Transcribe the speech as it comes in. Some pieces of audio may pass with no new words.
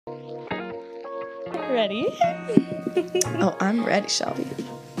Ready? Oh, I'm ready, Shelby.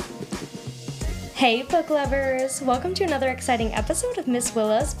 Hey, book lovers! Welcome to another exciting episode of Miss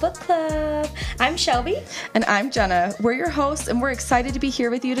Willa's Book Club. I'm Shelby. And I'm Jenna. We're your hosts, and we're excited to be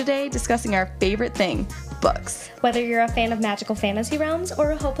here with you today discussing our favorite thing, books. Whether you're a fan of magical fantasy realms or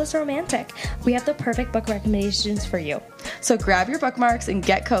a hopeless romantic, we have the perfect book recommendations for you. So grab your bookmarks and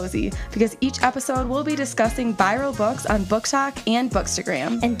get cozy, because each episode we'll be discussing viral books on Book Talk and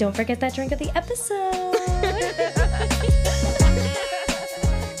Bookstagram. And don't forget that drink of the episode.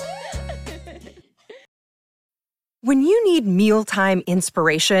 When you need mealtime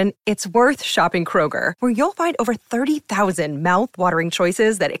inspiration, it's worth shopping Kroger, where you'll find over 30,000 mouth-watering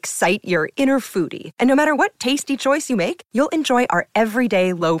choices that excite your inner foodie. And no matter what tasty choice you make, you'll enjoy our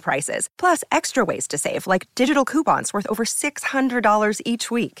everyday low prices, plus extra ways to save, like digital coupons worth over $600 each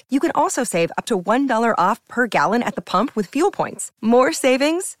week. You can also save up to $1 off per gallon at the pump with fuel points. More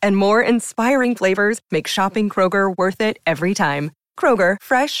savings and more inspiring flavors make shopping Kroger worth it every time. Kroger,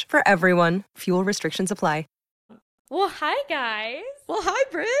 fresh for everyone. Fuel restrictions apply. Well, hi, guys. Well, hi,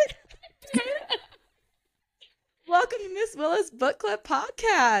 Britt. Welcome to Miss Willa's Book Club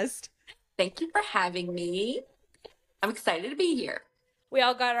podcast. Thank you for having me. I'm excited to be here. We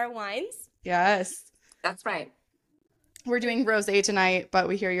all got our wines. Yes. That's right. We're doing rosé tonight, but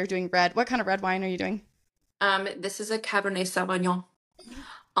we hear you're doing red. What kind of red wine are you doing? This is a Cabernet Sauvignon.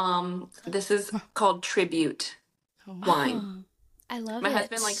 This is called Tribute wine. I love My it.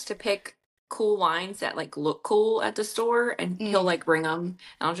 husband likes to pick cool wines that like look cool at the store, and he'll like bring them, and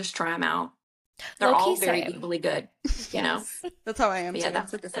I'll just try them out. They're Low-key all very same. equally good, you know. That's how I am, But too. yeah,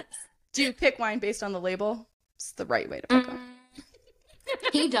 that's what this is. Do you pick wine based on the label? It's the right way to pick wine.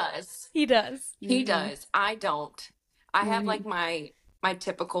 He does. He does. He does. I don't. I have like my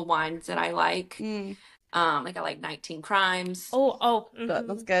typical wines that I like. Like I like 19 Crimes.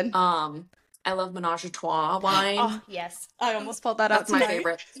 That's good. I love Menage a Trois wine. Oh, yes. I almost pulled that out That's my tonight.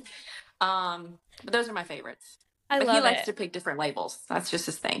 favorite. But those are my favorites. But he love likes it. to pick different labels. That's just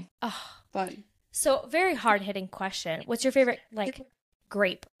his thing. Oh. Fun. So, very hard-hitting question. What's your favorite,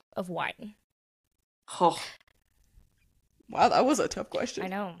 grape of wine? Oh, Wow, that was a tough question. I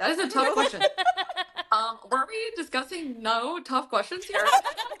know. that is a tough question. Were we discussing tough questions here?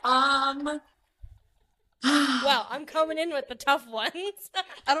 Well, I'm coming in with the tough ones.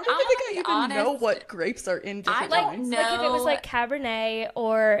 I don't even I'm think I gonna even be know honest. what grapes are in different don't wines. know. Like if it was like Cabernet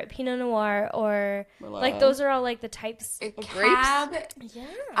or Pinot Noir or like Merlot. those are all like the types. A grapes? cab. Yeah.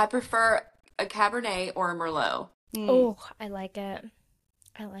 I prefer a Cabernet or a Merlot. Oh, I like it.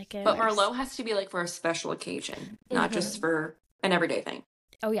 I like it. But Merlot has to be like for a special occasion, not just for an everyday thing.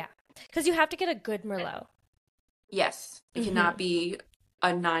 Oh yeah, because you have to get a good Merlot. Yes, it cannot be a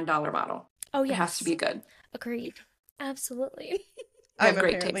 $9 bottle. Oh It yeah, has to be good. Agreed. Absolutely. I'm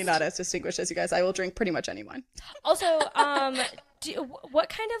great apparently taste. not as distinguished as you guys. I will drink pretty much any wine. Also, what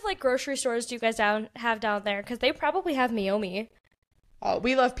kind of like grocery stores do you guys have down there? Because they probably have Meiomi. Oh,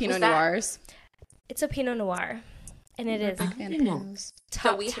 we love Pinot What's that? Noirs. It's a Pinot Noir, and it is So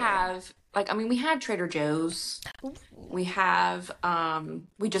top we tier. have we have Trader Joe's. We have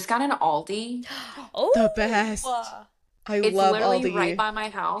we just got an Aldi. Oh, The best. I It's love literally Aldi. right by my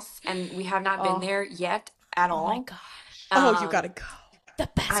house, and we have not been there yet at all. Oh my gosh, Oh, you gotta go. the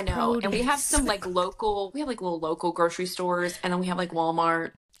best. I know. And we have produce. some like local, we have like little local grocery stores, and then we have like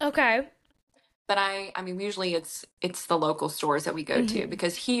Walmart. Okay. But I mean, usually it's the local stores that we go to,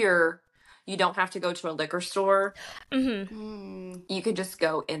 because here you don't have to go to a liquor store. You could just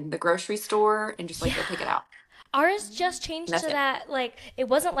go in the grocery store and just like go pick it out. Ours just changed That's to it. that. Like it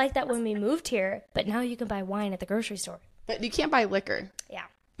wasn't like that when we moved here, but now you can buy wine at the grocery store. But you can't buy liquor. Yeah. You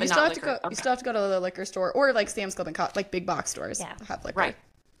But still not have to go. liquor. You Okay. still have to go to the liquor store or like Sam's Club and like big box stores. Yeah. Have liquor. Right.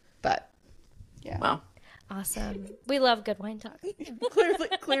 But yeah, Well, Awesome. We love good wine talk.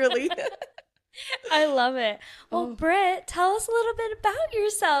 clearly. I love it. Well, Britt, tell us a little bit about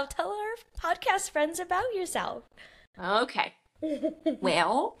yourself. Tell our podcast friends about yourself. okay.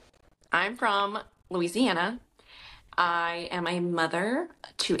 Well, I'm from Louisiana. I am a mother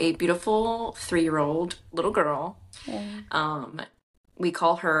to a beautiful 3-year-old little girl. We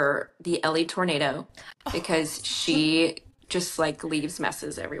call her the Ellie Tornado because she just like leaves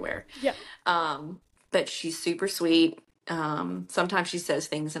messes everywhere. Yeah. But she's super sweet. Sometimes she says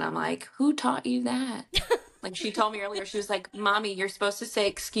things and I'm like, who taught you that? Like she told me earlier, she was like, Mommy, you're supposed to say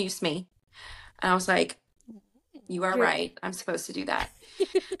excuse me. And I was like, you are right. I'm supposed to do that.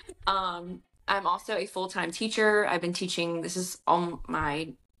 I'm also a full-time teacher. I've been teaching, this is on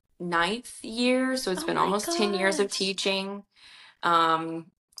my 9th year, so it's been my almost 10 years of gosh. teaching.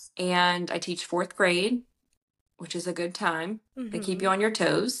 And I teach 4th grade, which is a good time. They keep you Mm-hmm. on your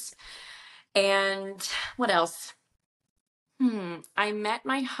toes. And what else? I met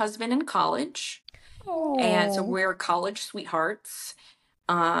my husband in college, and so Oh, we're college sweethearts.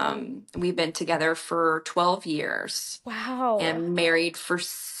 We've been together for 12 years Wow. and married for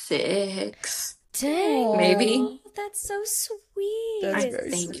 6, Dang, maybe. oh, girl, that's so that's I sweet. very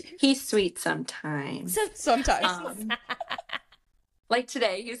think sweet. he's sweet sometimes. Sometimes. Um, like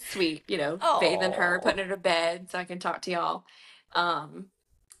today, he's sweet, bathing her, Oh. putting her to bed so I can talk to y'all. Um,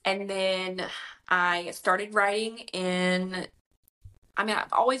 and then I started writing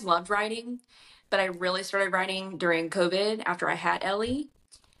I've always loved writing, but I really started writing during COVID after I had Ellie.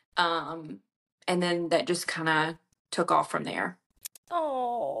 Um, and then that just kind of took off from there.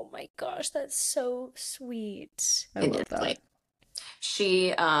 Oh my gosh, that's so sweet. I It love is that. like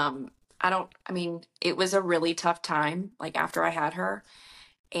she, it was a really tough time, like after I had her.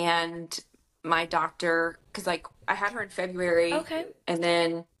 And my doctor, because like I had her in February Okay. and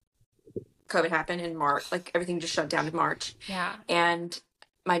then COVID happened in March, like everything just shut down in March. Yeah. And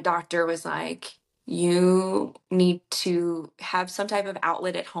my doctor was like, you need to have some type of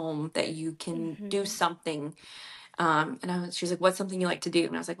outlet at home that you can do Mm-hmm. something. She was like, what's something you like to do?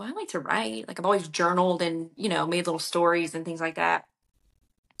 And I was like, well, I like to write. Like I've always journaled and, made little stories and things like that.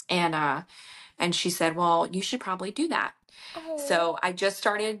 And she said, well, you should probably do that. Oh, So I just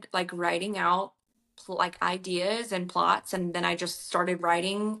started like writing out like ideas and plots. And then I just started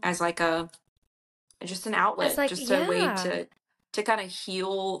writing as like just an it's outlet, like, just a way yeah. to kind of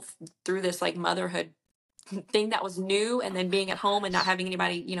heal through this like motherhood thing that was new, and Oh then my being at home and not gosh. having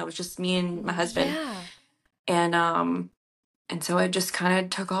anybody, it was just me and my husband. Yeah. And so it just kind of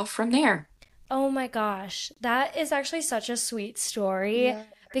took off from there. Oh my gosh. That is actually such a sweet story Yeah.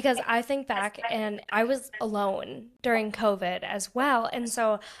 because I think back and I was alone during COVID as well. And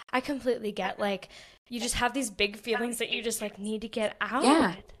so I completely get like you just have these big feelings that you just like need to get out.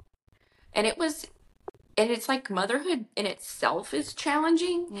 Yeah. And it's like motherhood in itself is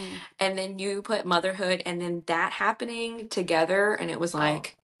challenging. Mm. And then you put motherhood and then that happening together, and it was Oh,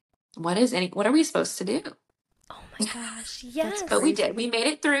 like, what are we supposed to do? oh my gosh. That's But Yes. we crazy. did. We made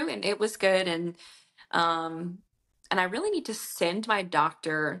it through and it was good. Um and I really need to send my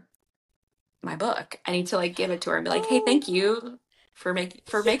doctor my book. I need to like give it to her and be like, "Hey, Oh, thank you for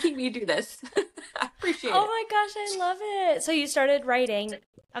making me do this. I appreciate oh it." my gosh, I love it. So you started writing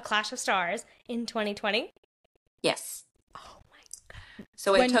A Clash of Stars in 2020? Yes. Oh my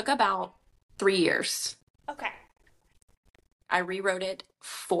So it When took about 3 years. God. Okay. I rewrote it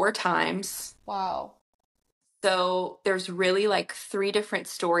 4 times. wow. So there's really like 3 different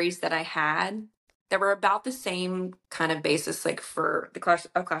stories that I had that were about the same kind of basis, like for the Clash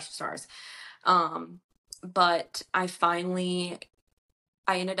of Stars. But I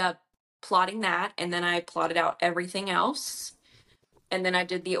ended up plotting that, and then I plotted out everything else. And then I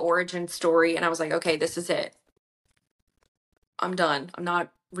did the origin story, and I was like, okay, this is it. I'm done. I'm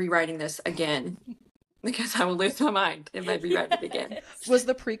not rewriting this again because I will lose my mind if I rewrite it again. Was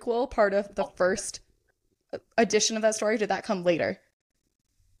the prequel part of the first edition of that story? Or did that come later?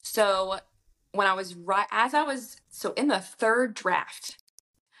 So when I was so in the third draft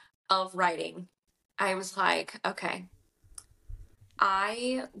of writing, I was like, okay,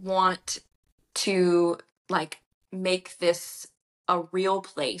 I want to like make this a real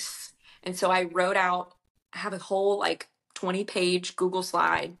place. And so I have a whole like 20-page Google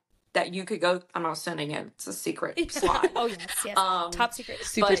slide that you could go. I'm not sending it. It's a secret slide. Oh, yes, yes. Um, Top secret.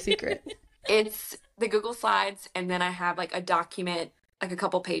 Super but secret. it's the Google slides, and then I have like a document, like a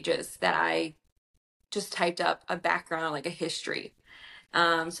couple pages that I just typed up a background, like a history.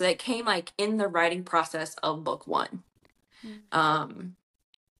 So that came like in the writing process of book 1. Um,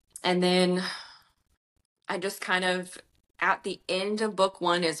 and then I just kind of at the end of book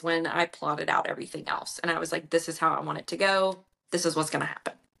 1 is when I plotted out everything else. And I was like, this is how I want it to go. This is what's going to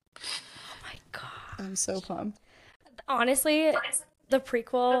happen. Oh my God. I'm so pumped. Honestly, the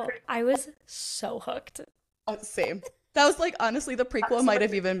prequel, I was so hooked. Same. That was like, honestly, the prequel might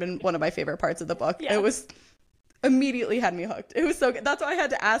have even been one of my favorite parts of the book. Yeah. It was immediately had me hooked. It was so good. That's why I had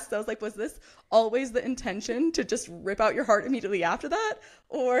to ask. I was like, was this always the intention to just rip out your heart immediately after that?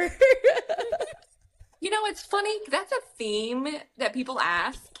 Or It's funny. That's a theme that people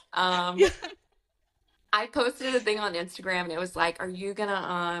ask. yeah. I posted a thing on Instagram and it was like, are you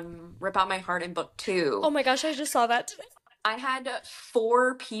gonna rip out my heart in book 2? Oh my gosh, I just saw that today. I had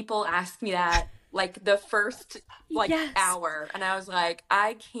 4 people ask me that like the first Yes. hour, and I was like,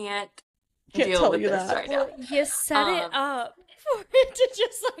 I can't Can't deal tell with you this that. right now. Well, you set it Um, up for it to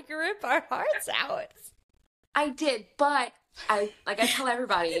just like rip our hearts out. I did, but I tell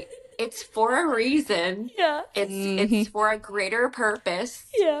everybody, it's for a reason. Yeah. It's for a greater purpose.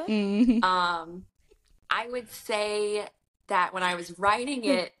 Yeah. I would say that when I was writing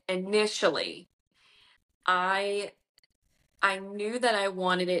it initially, I knew that I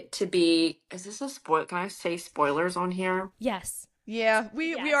wanted it to be, is this a spoil? Can I say spoilers on here? Yes. Yeah,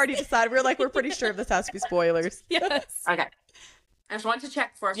 we already decided. We're pretty sure this has to be spoilers. Yes. Okay. I just wanted to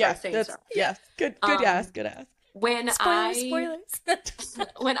check before I Yeah, started saying stuff. yes. Good ask. When Spoilers.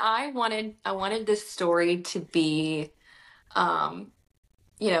 when I wanted this story to be,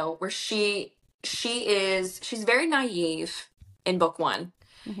 where she's very naive in book one.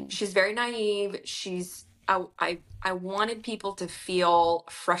 Mm-hmm. She's very naive. I wanted people to feel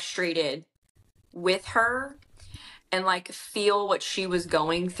frustrated with her and like feel what she was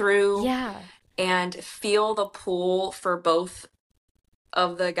going through. Yeah. And feel the pull for both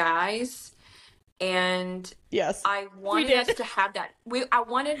of the guys. And yes, I wanted us to have that. I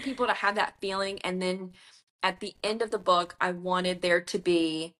wanted people to have that feeling. And then at the end of the book, I wanted there to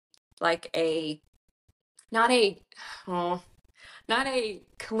be like not a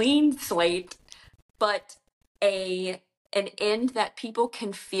clean slate, but an end that people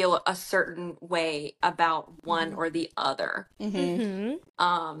can feel a certain way about one or the other.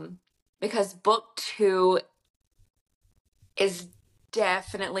 Because book two is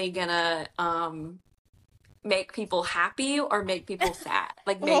definitely gonna make people happy or make people sad,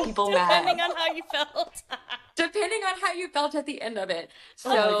 like make people mad, depending on how you felt. Depending on how you felt at the end of it.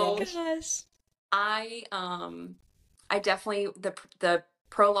 So oh my gosh. I definitely the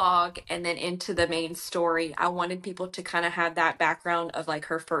prologue and then into the main story, I wanted people to kind of have that background of like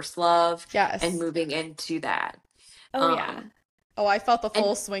her first love, and moving into that. Yeah. Oh, I felt the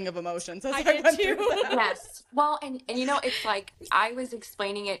full swing of emotions as I went through that. Yes. Well, and it's like I was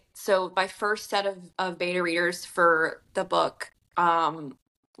explaining it. So my first set of beta readers for the book, one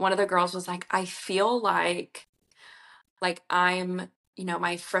of the girls was like, I feel like I'm,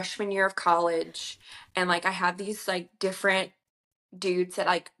 my freshman year of college, and like I have these like different dudes that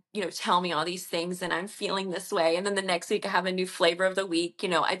like, tell me all these things and I'm feeling this way. And then the next week I have a new flavor of the week,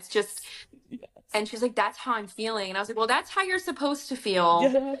 it's just... Yes. And she's like, that's how I'm feeling. And I was like, well, that's how you're supposed to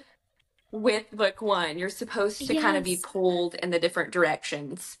feel with book one. You're supposed to kind of be pulled in the different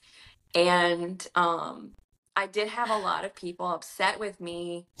directions. And I did have a lot of people upset with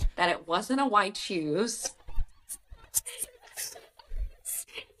me that it wasn't a white shoes.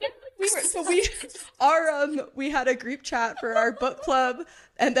 We had a group chat for our book club,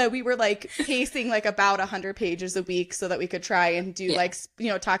 and then we were like pacing like about 100 pages a week so that we could try and do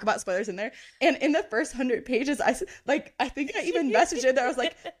talk about spoilers in there. And in the first 100 pages, I think I even messaged in there. I was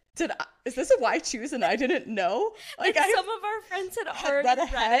like, is this a why choose? And I didn't know. Like some of our friends had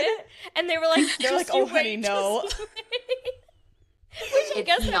already read it, and they were like, oh honey, no. Which I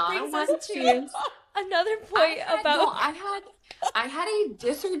guess that brings us to another point about. I had a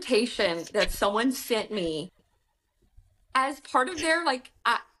dissertation that someone sent me as part of their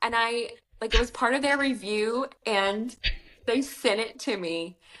it was part of their review, and they sent it to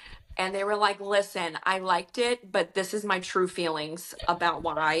me, and they were like, listen, I liked it, but this is my true feelings about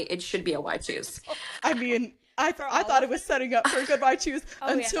why it should be a why choose. I mean, I thought it was setting up for a good why choose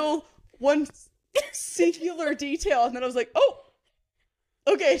until one singular detail, and then I was like, oh,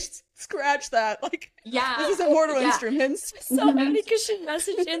 okay, scratch that. Like, this isn't Mortal Instruments. So funny because she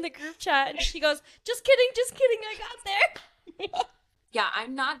messaged in the group chat and she goes, just kidding, I got there. Yeah,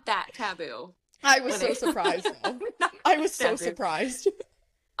 I'm not that taboo. I was so surprised. I was so surprised.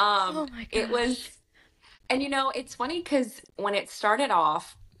 Oh my gosh. It was, and it's funny because when it started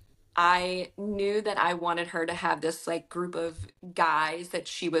off, I knew that I wanted her to have this like group of guys that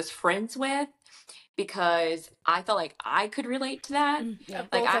she was friends with, because I felt like I could relate to that. Yeah,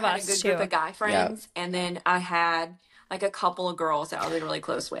 like I had a good group of guy friends, yeah. And then I had like a couple of girls that I was really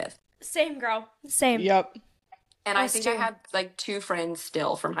close with. Same girl. Same. Yep. And I think I had like 2 friends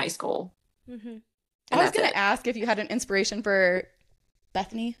still from high school. Mm-hmm. I was going to ask if you had an inspiration for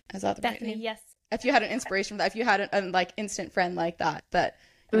Bethany. Is that the right Bethany, name? yes. If you had an inspiration for that, if you had a like instant friend like that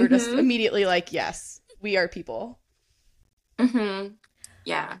you were just immediately like, yes, we are people.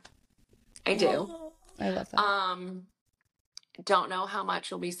 Yeah, I do. I love that. Don't know how much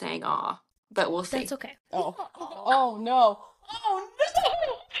we'll be saying aw, but we'll see. That's okay. Oh no. Oh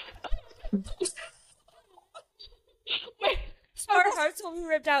no. Wait, our hearts will be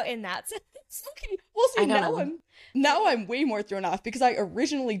ripped out in that sentence. Okay, we'll see. Now I'm way more thrown off because I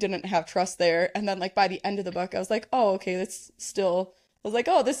originally didn't have trust there, and then like by the end of the book I was like, oh, okay, that's still. I was like,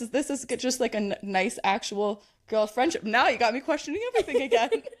 oh, this is just like a nice actual girl friendship. Now you got me questioning everything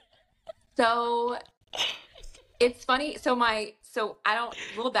again. So it's funny. So so I don't,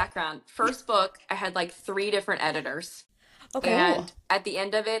 little background. First book, I had like 3 different editors. Okay. And at the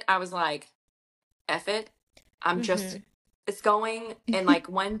end of it, I was like, F it. I'm just, it's going. And like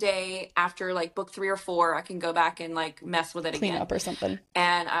one day after like book 3 or 4, I can go back and like mess with it Clean again. up or something.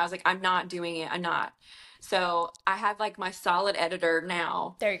 And I was like, I'm not doing it. I'm not. So I have like my solid editor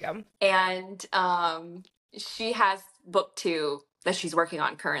now. There you go. And she has book 2 that she's working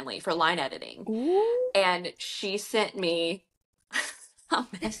on currently for line editing. Ooh. And she sent me a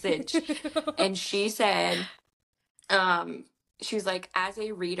message and she said, she was like, as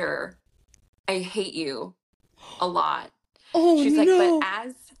a reader, I hate you a lot. Oh, she's no.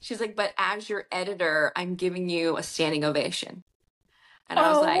 like, but as your editor, I'm giving you a standing ovation. And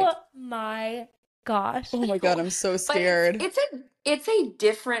I was like, oh my gosh. Oh my God, I'm so scared. But it's a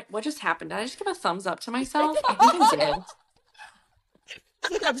different, what just happened? Did I just give a thumbs up to myself? I think I did.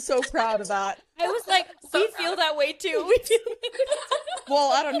 I'm so proud of that. I was like, we feel that way too. We feel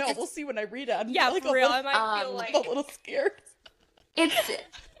Well, I don't know. We'll see when I read it. I'm yeah, like for real. little, I might feel like a little scared.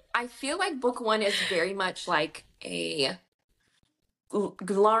 I feel like book 1 is very much like a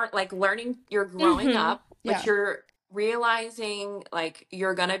learning, you're growing up, but Yeah. you're realizing like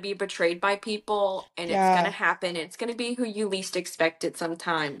you're gonna be betrayed by people and it's gonna happen. It's gonna be who you least expect it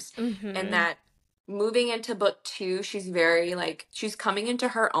sometimes. And that moving into book 2, she's very like, she's coming into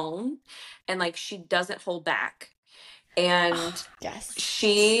her own and like she doesn't hold back. And Yes.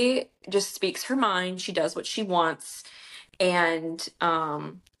 she just speaks her mind. She does what she wants. And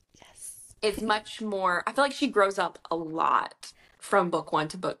it's much more, I feel like she grows up a lot from book 1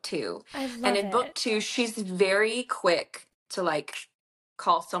 to book 2. I love and in it. book 2, she's very quick to like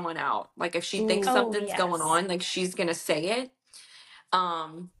call someone out. Like if she thinks something's going on, like she's gonna say it.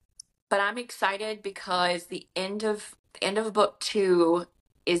 But I'm excited because the end of book 2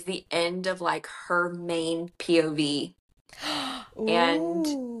 is the end of like her main POV.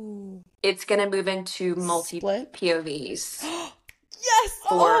 And it's gonna move into multi-split POVs. Yes!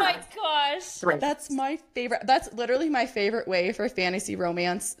 Oh my gosh. That's my favorite. That's literally my favorite way for a fantasy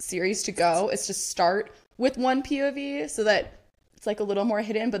romance series to go, is to start with one POV so that it's like a little more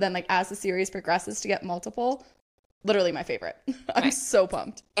hidden, but then like as the series progresses to get multiple. Literally my favorite. I'm so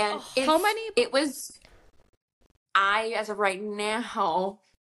pumped. And how many? It was, as of right now,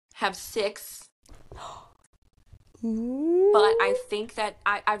 have 6. Ooh. But I think that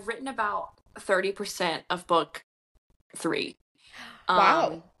I've written about 30% of book 3.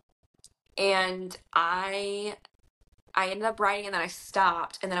 Wow. And I ended up writing and then I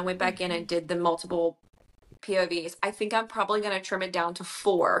stopped and then I went back in and did the multiple POVs. I think I'm probably going to trim it down to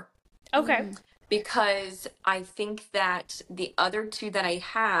 4. Okay. Because I think that the other 2 that I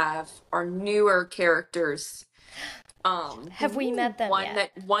have are newer characters. Have we met them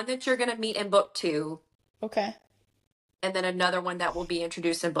yet? One that you're going to meet in book 2. Okay. And then another one that will be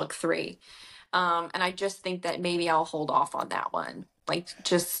introduced in book 3. And I just think that maybe I'll hold off on that one. Like,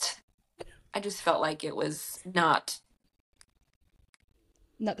 I just felt like it was not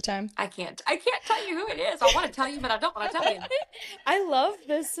the time. I can't tell you who it is. I want to tell you, but I don't want to tell you. I love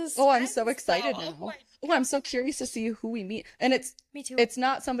this. Oh, I'm so excited now. Oh, I'm so curious to see who we meet. And me too. It's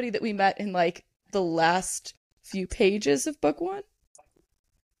not somebody that we met in like the last few pages of book 1.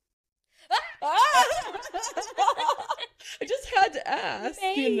 I just had to ask,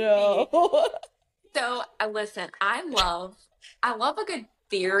 Maybe. So, listen, I love a good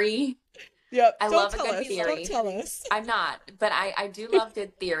theory. Yep. I love a good Don't theory. tell us. I'm not, but I do love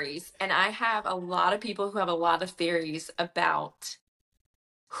good theories. And I have a lot of people who have a lot of theories about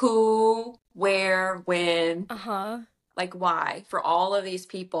who, where, when, like why, for all of these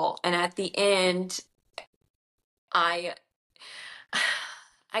people. And at the end, I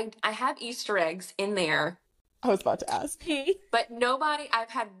have Easter eggs in there. I was about to ask. But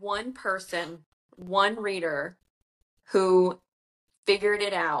I've had one person, one reader who figured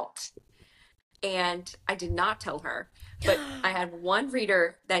it out. And I did not tell her, but I had one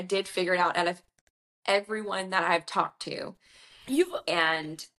reader that did figure it out out of everyone that I've talked to.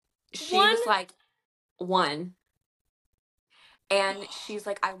 And she was like, 1. And she's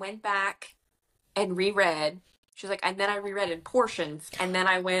like, I went back and reread. She's like, and then I reread in portions. And then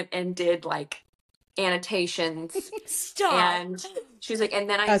I went and did like annotations. Stop. And she's like, and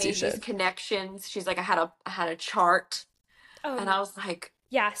then I made these connections. She's like, I had a chart. And I was like,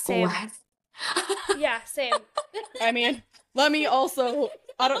 yeah, same. What? Yeah, same. I mean, let me also,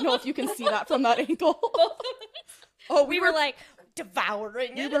 I don't know if you can see that from that angle. Oh, we were like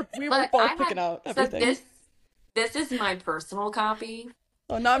devouring it. We were both picking out everything. So this is my personal copy.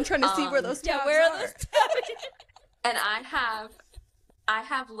 Oh, now I'm trying to see where those tabs where are. those tabs? And I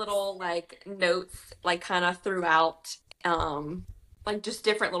have little like notes like kind of throughout like just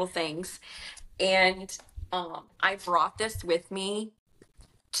different little things. And I brought this with me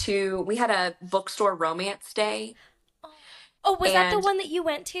we had a bookstore romance day. Oh, was that the And one that you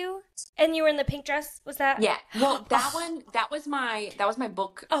went to? And you were in the pink dress? Was that? yeah, well, that Oh. one, that was my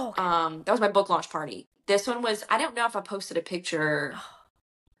book, Oh, okay. that was my book launch party. This one was, I don't know if I posted a picture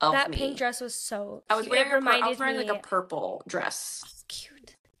of That me. pink dress was so I was cute. It wearing reminded me. like a purple dress. Oh,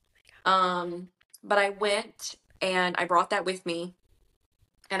 cute. But I went and I brought that with me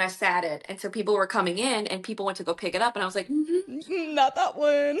and I sat it. And so people were coming in and people went to go pick it up. And I was like, Not that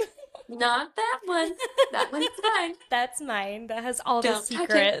one. not that one. That one's mine. That's mine. That has all the Don't touch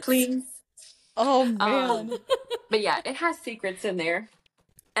it, secrets. please. Oh man. But yeah, it has secrets in there.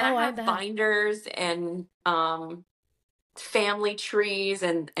 And Oh, I I have bet. binders and family trees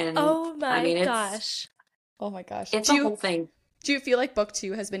and Oh my I mean gosh. Oh my gosh. it's a whole thing. Do you feel like book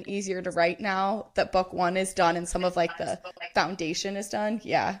 2 has been easier to write now that book 1 is done and some of like the foundation is done?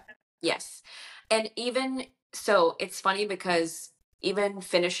 Yeah. Yes. And even so, it's funny because even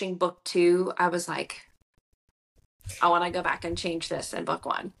finishing book 2, I was like, I want to go back and change this in book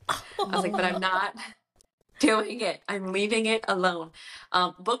 1. I was like, but I'm not doing it. I'm leaving it alone.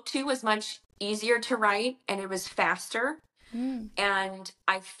 Book 2 was much easier to write and it was faster. And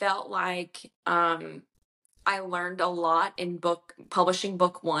I felt like I learned a lot in publishing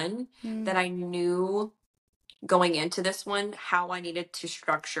book 1 that I knew going into this one, how I needed to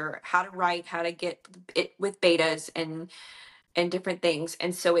structure, how to write, how to get it with betas and different things.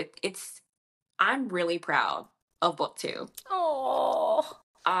 And so I'm really proud of book 2. Oh,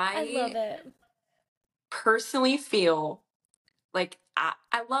 I I love it. personally feel like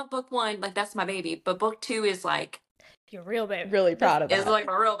I love book 1, like that's my baby, but book 2 is like, You're real, babe. Really proud of that. it's like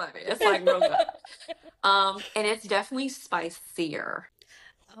my real baby. It's like real good. And it's definitely spicier.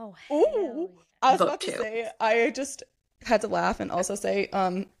 Oh, Ooh. hell I was Book about to 2. say, I just had to laugh and also say,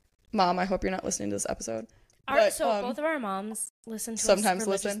 Mom, I hope you're not listening to this episode. yeah. But, So both of our moms listen to sometimes us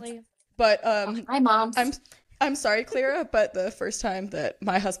listen. religiously. But Hi, Mom. I'm sorry, Clara, but the first time that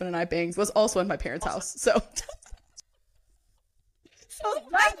my husband and I banged was also in my parents' house. So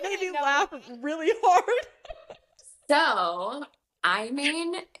that made me laugh really hard. So, I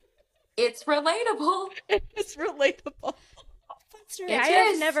mean, it's relatable. It's relatable. Story.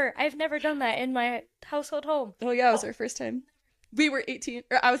 It I've never done that in my household home. Oh yeah, it was our first time. We were 18,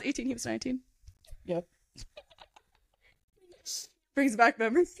 or I was 18, he was 19. Yep. Brings back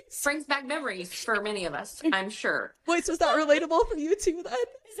memories. Brings back memories for many of us, I'm sure. Wait, so is that relatable for you too then?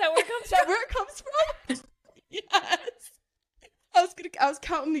 Is that where it comes Is that where it comes from? Yes. I was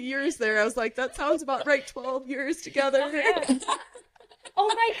counting the years there. I was like, that sounds about right. 12 years together. Yeah. Oh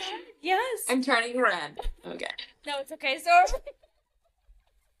my god, yes. I'm turning red. Okay. No, it's okay. So,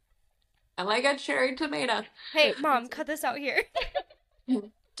 I like a cherry tomato. hey, Mom, cut this out here.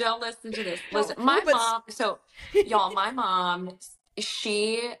 Don't listen to this. Listen, my mom. So, y'all, my mom.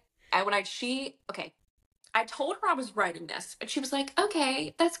 I told her I was writing this, and she was like,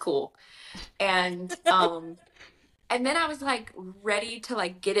 "Okay, that's cool." And and then I was like ready to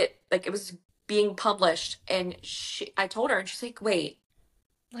like get it, like it was being published, and I told her, and she's like, "Wait,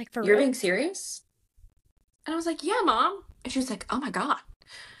 Like for you're real? being serious?" And I was like, "Yeah, Mom." And she was like, "Oh my God."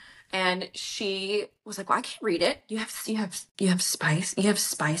 And she was like, "Well, I can't read it. You have spice. You have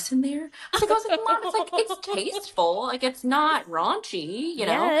spice in there." I was like, "Mom, it's like it's tasteful. Like it's not raunchy, you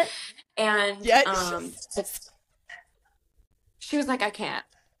know." Yet. And Yeah. she was like, "I can't."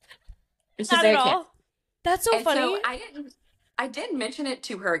 And she's Not like, at "I can't." all. That's so And funny. so I didn't mention it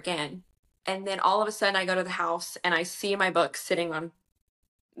to her again. And then all of a sudden I go to the house and I see my book sitting on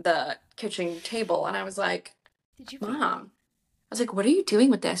the kitchen table. And I was like, Did you read it? "Mom," I was like, "What are you doing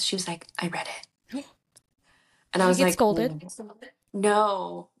with this?" She was like, "I read it." And I was Did you get like, scolded?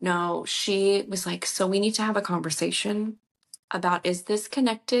 No. She was like, "So we need to have a conversation about, is this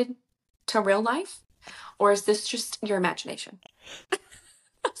connected to real life or is this just your imagination?"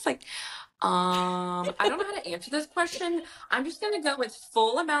 I was like, I don't know how to answer this question. I'm just going to go with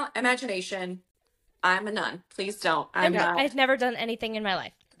full imagination. I'm a nun. Please don't. I've never done anything in my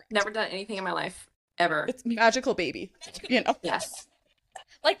life. Never done anything in my life ever. It's magical baby, you know. Yes.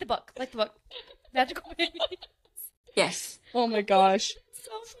 Like the book. Magical baby. Yes. Oh my gosh.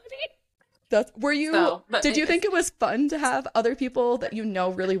 So funny. Did you think it was fun to have other people that you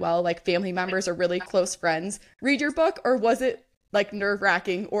know really well, like family members or really close friends, read your book, or was it like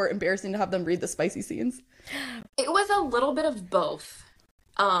nerve-wracking or embarrassing to have them read the spicy scenes? It was a little bit of both.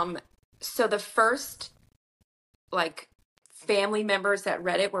 So the first like family members that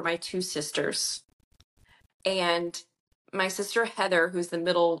read it were my 2 sisters. And my sister Heather, who's the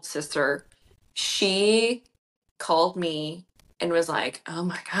middle sister, she called me and was like, "Oh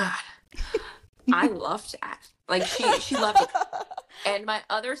my God, I loved that." Like she loved it. And my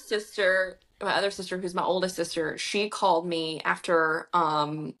other sister, who's my oldest sister, she called me after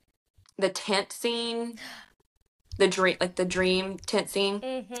the tent scene, the dream tent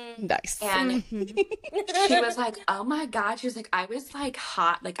scene. Nice. And she was like, "Oh my God." She was like, "I was like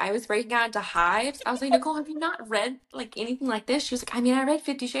hot. Like I was breaking out into hives." I was like, "Nicole, have you not read like anything like this?" She was like, "I mean, I read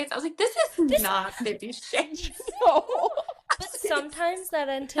 50 Shades." I was like, "This is not 50 Shades." No. But sometimes that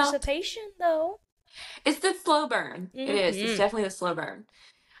anticipation, though. It's the slow burn. It is. It's definitely the slow burn.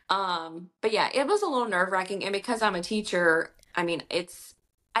 But yeah, it was a little nerve-wracking. And because I'm a teacher, I mean,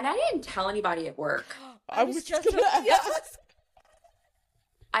 and I didn't tell anybody at work. I was just gonna ask.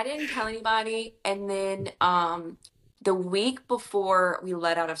 I didn't tell anybody. And then the week before we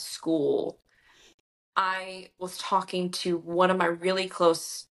let out of school, I was talking to one of my really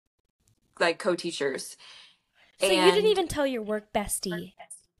close like co-teachers. So you didn't even tell your work bestie.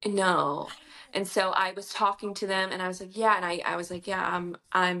 No. And so I was talking to them and I was like, yeah. And I was like, yeah,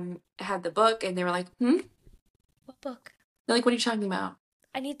 I had the book. And they were like, What book? They're like, "What are you talking about?"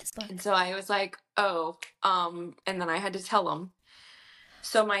 I need this book. And so I was like, "Oh," and then I had to tell them.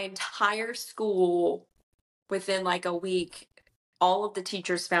 So my entire school, within like a week, all of the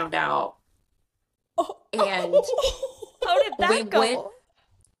teachers found out. And how did that go?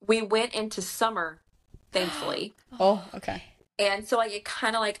 We went into summer, thankfully. Oh, okay. And so like it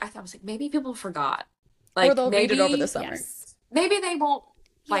kind of like I was like, maybe people forgot. Like or they'll read it over the summer. Yes. Maybe they won't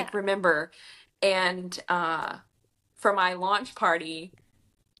like remember. And for my launch party,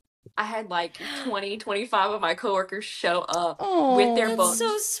 I had like 20, 25 of my coworkers show up with their books.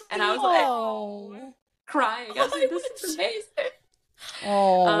 So sweet. And I was like crying. I was like, this is amazing.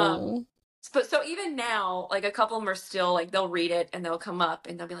 Oh. But so even now, like a couple of them are still like, they'll read it and they'll come up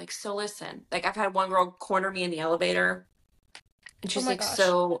and they'll be like, "So listen," like I've had one girl corner me in the elevator and she's like, gosh.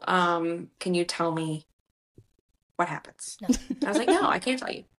 "So, can you tell me what happens?" No. I was like, "No, I can't tell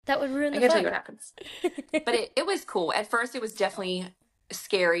you. That would ruin I the can't tell you fun. what happens." But it was cool. At first it was definitely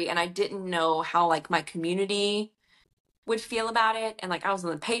scary and I didn't know how like my community would feel about it. And like I was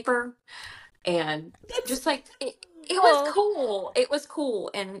in the paper and just like it was cool. It was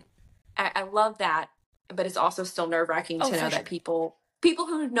cool. And I love that. But it's also still nerve-wracking to know that people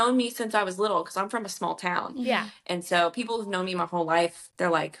who've known me since I was little, because I'm from a small town. Yeah. And so people who've known me my whole life,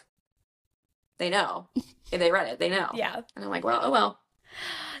 they're like, they know. If they read it, they know. Yeah. And I'm like, well, oh well.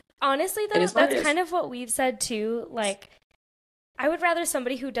 Honestly, It though, is what it that's is. kind of what we've said too. Like, I would rather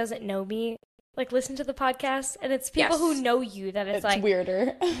somebody who doesn't know me, like, listen to the podcast, and it's people who know you that It's like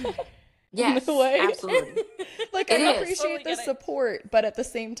weirder. Yes, in a way. absolutely. Like, It I is. appreciate Totally the get it. support, but at the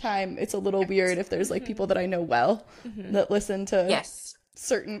same time, it's a little weird if there's like people that I know well that listen to Yes.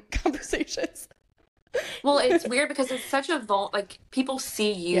 certain conversations. Well, it's weird because it's such a like people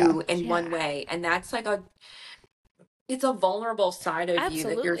see you in one way, and that's like it's a vulnerable side of you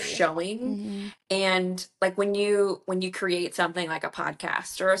that you're Absolutely. showing. And like when you create something like a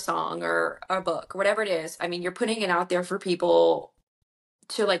podcast or a song or a book or whatever it is, I mean, you're putting it out there for people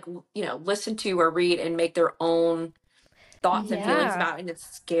to like, you know, listen to or read and make their own thoughts and feelings about, and it's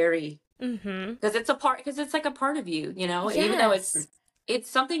scary because it's like a part of you, you know, even though it's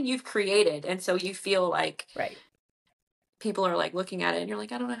something you've created, and so you feel like people are like looking at it and you're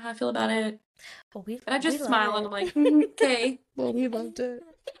like, I don't know how I feel about it, Well, but I just smile and I'm like, okay. Well, we loved it.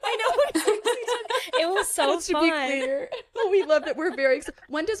 I know. It was so To fun. be clear, we loved it. We're very excited.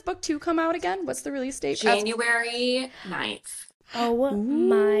 When does book 2 come out again? What's the release date? January 9th. Oh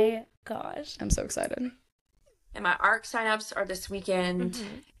my gosh. I'm so excited. And my ARC signups are this weekend,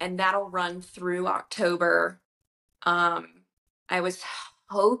 and that'll run through October. I was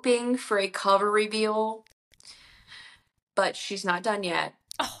hoping for a cover reveal, but she's not done yet.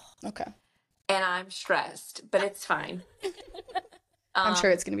 Oh, okay. And I'm stressed, but it's fine. I'm sure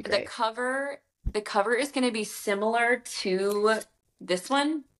it's going to be great. The cover is going to be similar to this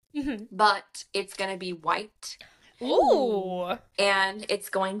one, but it's going to be white. Ooh. And it's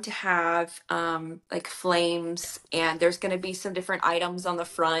going to have like flames, and there's going to be some different items on the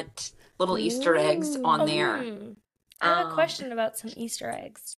front, little Easter eggs on there. I have a question about some Easter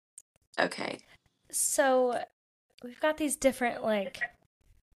eggs. Okay. So we've got these different like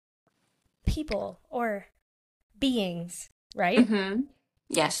people or beings, right?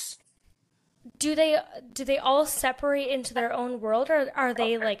 Yes. Do they all separate into their own world, or are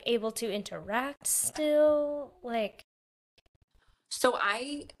they like able to interact still? Like, so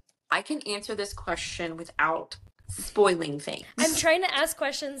I can answer this question without spoiling things. I'm trying to ask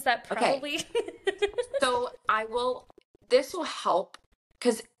questions that probably So this will help,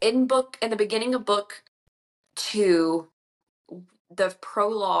 because in the beginning of book two, the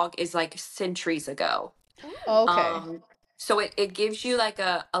prologue is like centuries ago. Okay. So it gives you like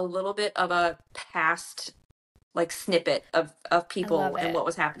a little bit of a past like snippet of people and what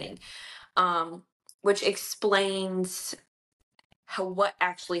was happening, which explains what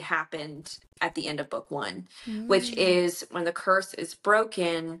actually happened at the end of book one, which is when the curse is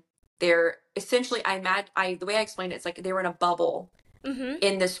broken. They're essentially, the way I explained it, it's like they were in a bubble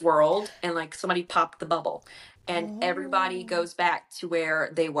in this world, and like somebody popped the bubble, and everybody goes back to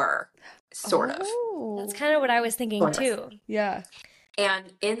where they were, sort of. That's kind of what I was thinking too. Yeah.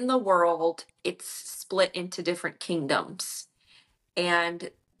 And in the world, it's split into different kingdoms, and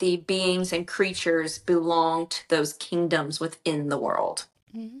the beings and creatures belong to those kingdoms within the world.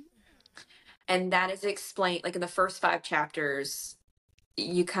 And that is explained, like in the first 5 chapters,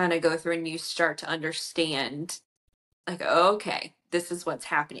 you kind of go through and you start to understand, like, okay, this is what's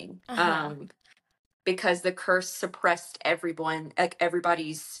happening. Because the curse suppressed everyone, like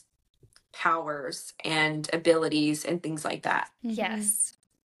everybody's powers and abilities and things like that. Yes.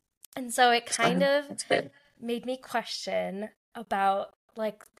 And so it kind of made me question about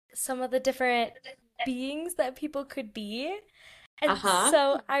like some of the different beings that people could be. And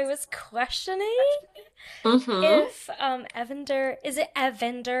so I was questioning if Evander, is it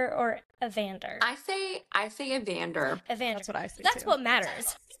Evander or Evander? I say Evander. Evander. That's what I say. That's too. what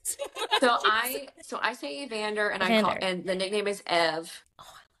matters. So I say Evander, and Evander. and the nickname is Ev.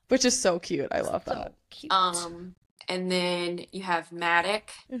 Which is so cute. I love that. Cute. And then you have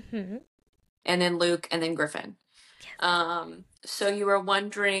Maddox, and then Luke, and then Griffin. So you were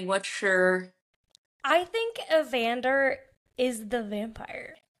wondering what's your... I think Evander is the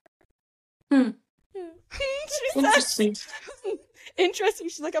vampire. Interesting. Interesting.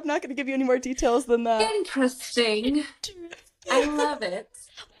 She's like, I'm not going to give you any more details than that. Interesting. I love it.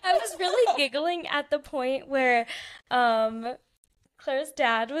 I was really giggling at the point where Claire's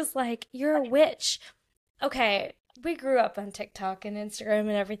dad was like, "You're a witch." Okay, we grew up on TikTok and Instagram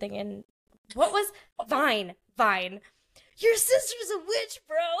and everything, and what was Vine? Your sister's a witch,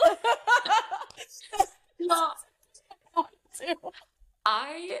 bro. No.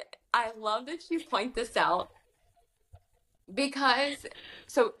 I love that you point this out, because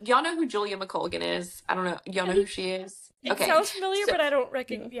y'all know who Julia McColgan is. I don't know. Y'all know who she is? It sounds familiar, but I don't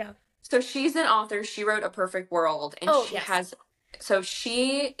recognize. Yeah. So she's an author. She wrote A Perfect World, and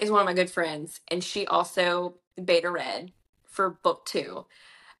she is one of my good friends, and she also beta read for book 2,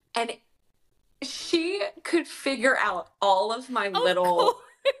 and she could figure out all of my little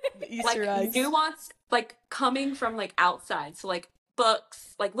Easter eggs. nuance, like coming from like outside. So like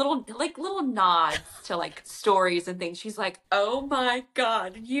books, like little nods to like stories and things. She's like, "Oh my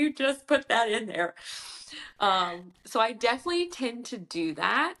God, you just put that in there." So I definitely tend to do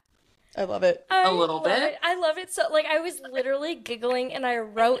that. I love it. A little bit. I love it. So like I was literally giggling, and I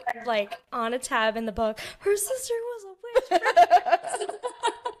wrote like on a tab in the book, "Her sister was a witch."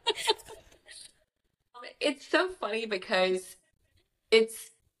 It's so funny because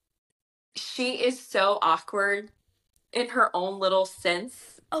she is so awkward in her own little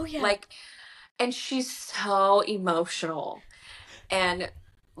sense. Oh yeah. Like, and she's so emotional. And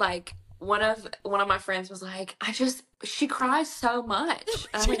like one of my friends was like, she cries so much.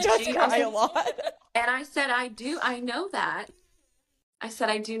 And She does cry a lot. And I said, I know that. I said,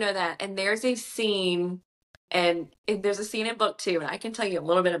 I do know that. And there's a scene, and there's a scene in book 2, and I can tell you a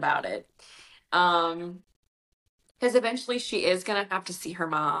little bit about it. Because eventually she is going to have to see her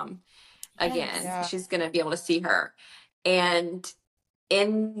mom again. Yes. Yeah. She's going to be able to see her. And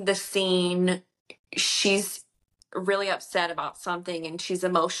in the scene, she's really upset about something, and she's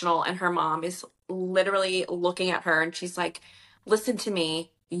emotional, and her mom is literally looking at her, and she's like, "Listen to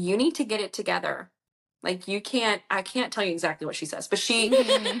me. You need to get it together. Like, I can't tell you exactly what she says, but she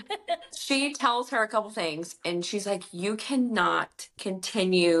tells her a couple things, and she's like, you cannot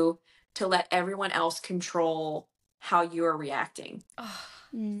continue to let everyone else control how you are reacting."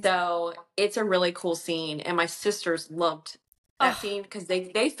 So it's a really cool scene, and my sisters loved that scene because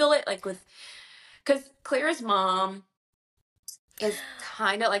they feel it like because Claire's mom is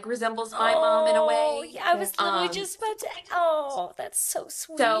kind of like resembles my mom in a way. Yeah, I was literally just about to. Oh, that's so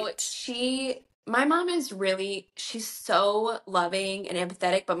sweet. So my mom is she's so loving and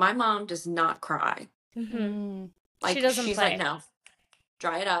empathetic, but my mom does not cry. Like, she doesn't she's play. like, "No,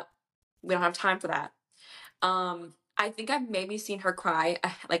 dry it up. We don't have time for that." I think I've maybe seen her cry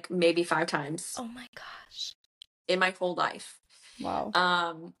like maybe 5 times. Oh my gosh. In my whole life.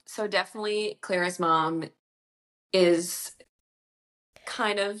 Wow. So definitely Clara's mom is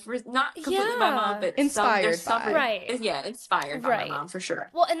kind of not completely my mom, but inspired by. Right. Yeah, inspired by my mom for sure.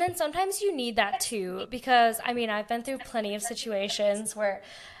 Well, and then sometimes you need that too, because I mean, I've been through plenty of situations where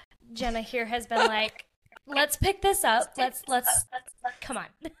Jenna here has been like, let's pick this up. Let's come on.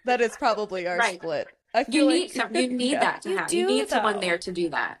 That is probably our split. I feel you like need that to happen. You need someone there to do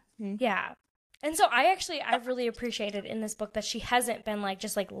that. Yeah. And so I've really appreciated in this book that she hasn't been like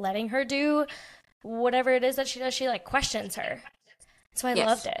just like letting her do whatever it is that she does. She like questions her. So I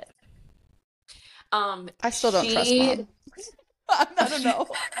loved it. I still don't trust mom. I don't know.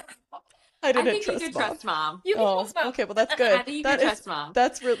 I think you can trust mom. You can trust mom. Okay, well that's good. I think you can trust mom.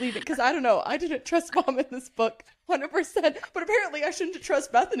 That's relieving because I don't know. I didn't trust mom in this book 100%, but apparently I shouldn't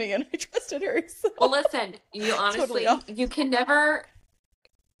trust Bethany, and I trusted her. So. Well, listen, you honestly, you can never.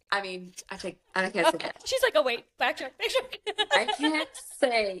 I mean, I can't say it. She's like, oh wait, backtrack. I can't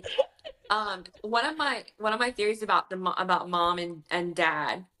say. One of my theories about mom and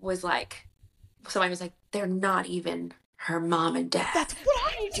dad was like, somebody was like, they're not even her mom and dad. That's what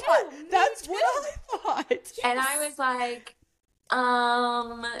I thought. That's what I thought. Yes. And I was like,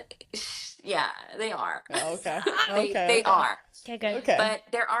 yeah, they are. Oh, okay. They are. Okay, good. Okay. But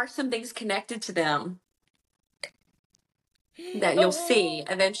there are some things connected to them that you'll see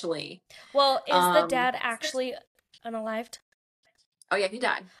eventually. Well, is the dad actually unalived? Oh yeah, he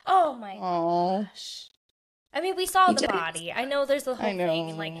died. Oh my gosh. I mean, we saw the body. I know there's the whole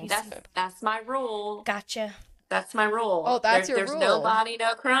thing. Like that's my rule. Gotcha. That's my rule. Oh, that's your There's rule. no body,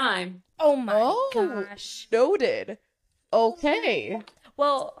 no crime. Oh my gosh. Noted. Okay.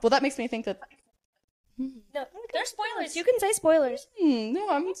 Well, that makes me think that. No, there's spoilers. You can say spoilers. No,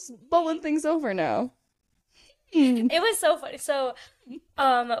 I'm mulling things over now. It was so funny. So,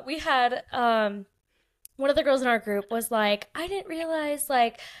 we had one of the girls in our group was like, I didn't realize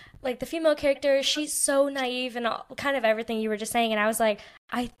like the female character, she's so naive and all, kind of everything you were just saying. And I was like,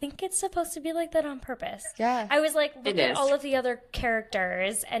 I think it's supposed to be like that on purpose. Yeah. I was like, look at all of the other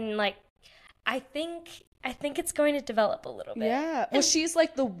characters and like, I think it's going to develop a little bit. Yeah. Well, she's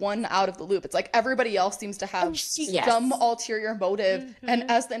like the one out of the loop. It's like everybody else seems to have some ulterior motive. Mm-hmm.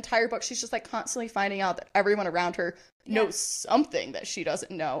 And as the entire book, she's just like constantly finding out that everyone around her knows something that she doesn't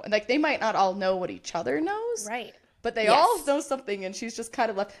know. And like they might not all know what each other knows. Right. But they all know something, and she's just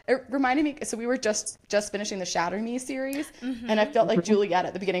kind of left. It reminded me, so we were just finishing the Shatter Me series, and I felt like Juliet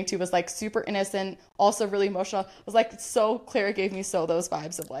at the beginning, too, was, like, super innocent, also really emotional. It was, like, so Claire gave me those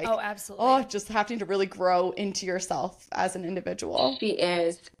vibes of, like, oh, absolutely. Just having to really grow into yourself as an individual. She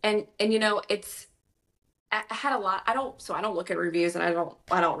is. And you know, I had a lot, I don't look at reviews, and I don't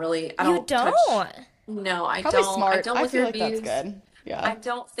You don't? No, I Probably don't. Smart. I don't I look feel at like reviews. that's good. Yeah. I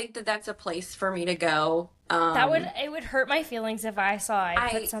don't think that that's a place for me to go. It would hurt my feelings if I saw I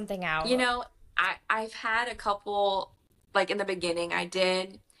put something out. You know, I've had a couple, like in the beginning I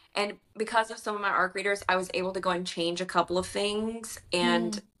did, and because of some of my ARC readers, I was able to go and change a couple of things,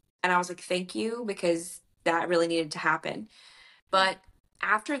 and I was like, thank you, because that really needed to happen. But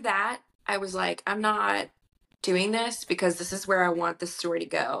after that, I was like, I'm not doing this because this is where I want this story to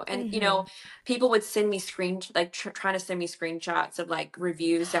go. And you know, people would send me trying to send me screenshots of like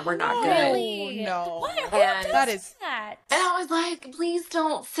reviews that were not good. Really? No. What? And that is that? And I was like, please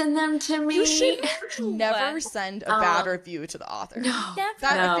don't send them to me. You should never send a bad review to the author. No.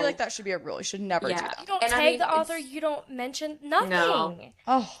 Never. I feel like that should be a rule. You should never do that. You don't tag the author, you don't mention nothing. No.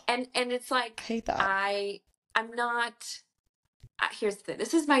 Oh. And it's like, I hate that. I'm not, here's the thing.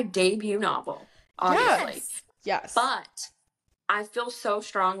 This is my debut novel, obviously. Yes. But I feel so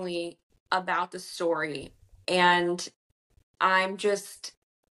strongly about the story, and I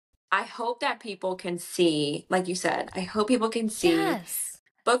hope that people can see, like you said, I hope people can see. Yes.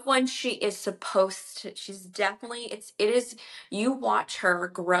 Book one, she's definitely, it is, you watch her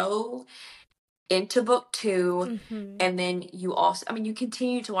grow into book two, and then you also, I mean, you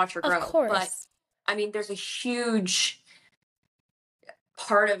continue to watch her grow. Of course. But, I mean, there's a huge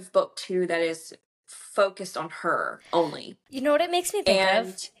part of book two that is focused on her only. You know what it makes me think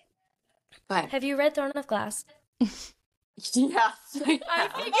of? But have you read Throne of Glass? Yes.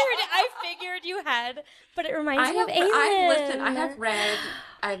 I figured you had, but it reminds me of Aelin.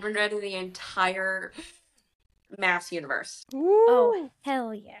 I've read the entire Mass universe. Ooh. Oh,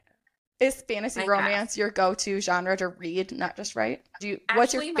 hell yeah. Is fantasy romance your go-to genre to read, not just write?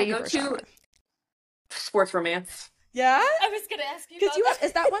 What's your favorite genre? Sports romance. Yeah? I was going to ask you about that.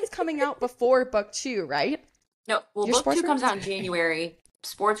 Is that one's coming out before book two, right? No, well, book two comes out in January.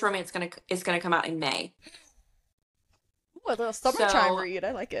 Sports romance is gonna come out in May. Ooh, a little summertime read.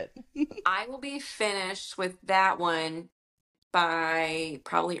 I like it. I will be finished with that one by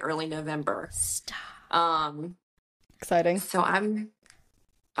probably early November. Stop. Exciting. So I'm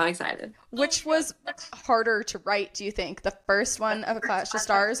I'm excited. Which was harder to write, do you think? The first one of A Clash of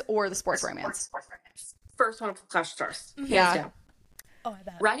Stars or the sports romance? First one of Clash of Stars. Hands Yeah. down. Oh, I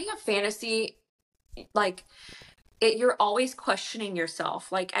bet. Writing a fantasy, like, you're always questioning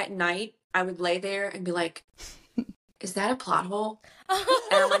yourself. Like, at night, I would lay there and be like, is that a plot hole? And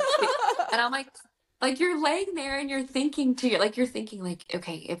I'm like, you're laying there and you're thinking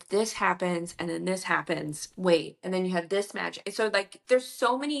okay, if this happens and then this happens, wait, and then you have this magic. So like, there's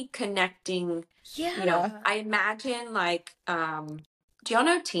so many connecting, Yeah. I imagine like, do y'all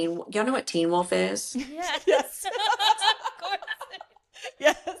know what Teen Wolf is? Yes. Yes. Of course.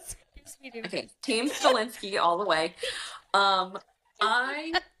 Yes. Yes, we do. Okay, Team Stilinski all the way.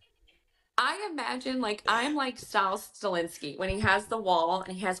 I imagine like I'm like Styles Stilinski when he has the wall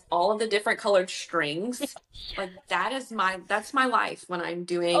and he has all of the different colored strings. Like that's my life when I'm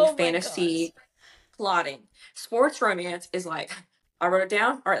doing fantasy plotting. Sports romance is like, I wrote it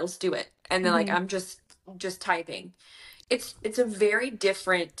down, all right, let's do it. And then like I'm just typing. It's a very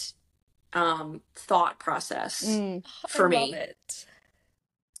different thought process for me. I love it.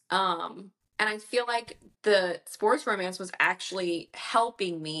 And I feel like the sports romance was actually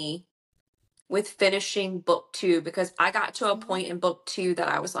helping me with finishing book 2, because I got to a point in book 2 that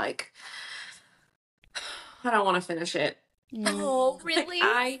I was like, I don't want to finish it. Oh, really?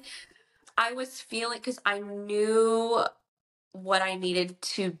 I was feeling, because I knew what I needed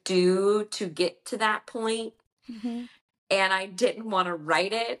to do to get to that point, and I didn't want to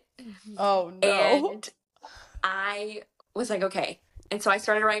write it. Oh no. And I was like, okay. And so I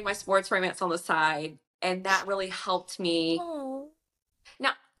started writing my sports romance on the side, and that really helped me. Oh.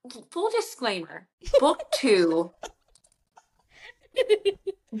 Now, full disclaimer, book 2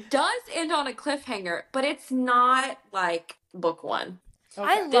 does end on a cliffhanger, but it's not like book 1. Okay.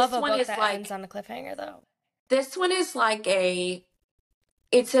 I love a one book is that like- ends on a cliffhanger, though. This one is like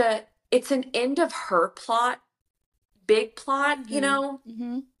it's an end of her plot, big plot, you know?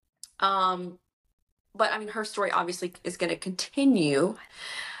 But I mean, her story obviously is going to continue,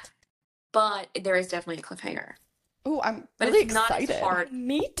 but there is definitely a cliffhanger. Oh, I'm But really it's not excited. as hard.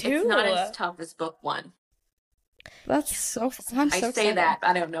 Me too. It's not as tough as book 1. That's so fun. I'm so I say excited. that,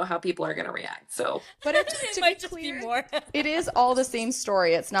 I don't know how people are going to react. So, But It to might be just be clear, more. it is all the same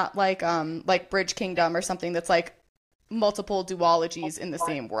story. It's not like Bridge Kingdom or something that's like multiple duologies in the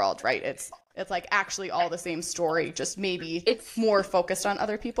same world, right? It's like actually all the same story, just maybe It's- more focused on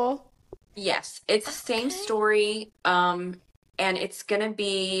other people. yes, it's the same story. And it's going to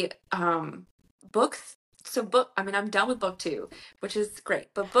be I'm done with book 2, which is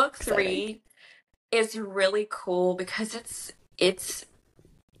great. But book 3 is really cool because it's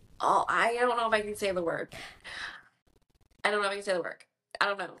I don't know if I can say the word. I don't know.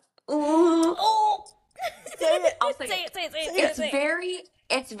 Oh. Say it. I'll say Say it. it.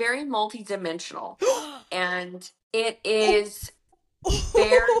 It's very multi-dimensional, and it is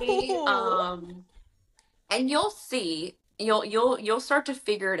very and you'll start to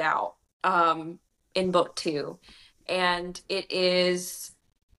figure it out in book 2, and it is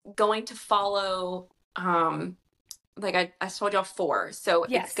going to follow like I told y'all 4, so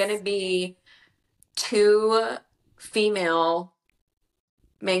Yes. it's going to be 2 female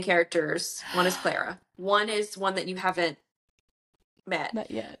main characters. One is Clara. One is one that you haven't met. Not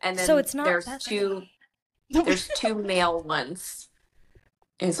yet. And then So it's not there's that there's 2 male ones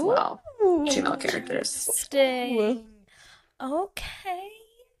as well. Ooh. 2 male characters. Interesting. Okay.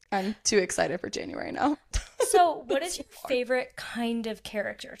 I'm too excited for January now. So, what is your favorite kind of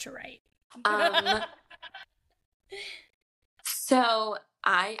character to write? So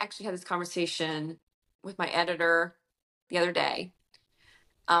I actually had this conversation with my editor the other day,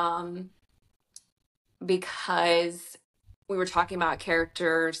 because we were talking about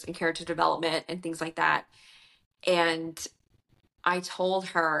characters and character development and things like that. And I told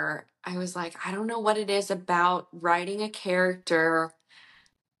her, I was like, I don't know what it is about writing a character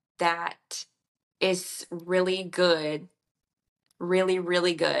that is really good, really,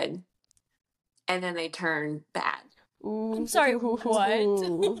 really good, and then they turn bad. Ooh. I'm sorry,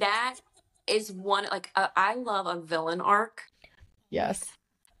 what? That is one, like, I love a villain arc. Yes.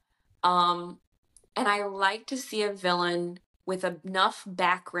 And I like to see a villain with enough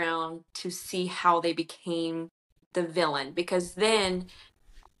background to see how they became the villain, because then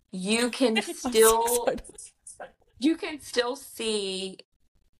you can still see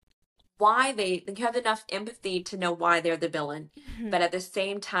why you have enough empathy to know why they're the villain. But at the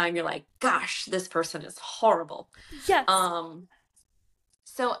same time, you're like, gosh, this person is horrible. Yes.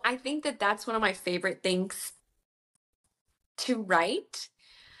 So I think that that's one of my favorite things to write,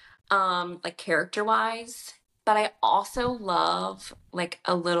 like character wise. but I also love like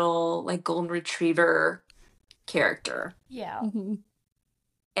a little like golden retriever character. Yeah. Mm-hmm.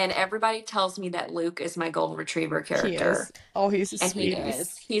 And everybody tells me that Luke is my golden retriever He character. is. Oh, he's a And he sweetie.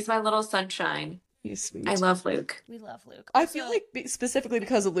 is. He's my little sunshine. He's sweet. I love Luke. We love Luke. I feel like specifically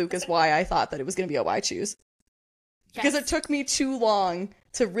because of Luke is why I thought that it was going to be a why choose. Because it took me too long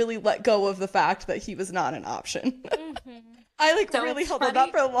to really let go of the fact that he was not an option. Mm-hmm. I like really held it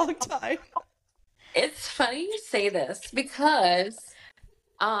up for a long time. It's funny you say this because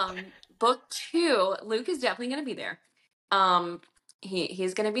book 2, Luke is definitely going to be there.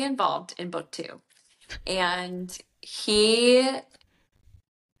 He's going to be involved in book 2. And he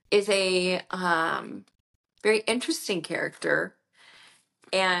is a very interesting character,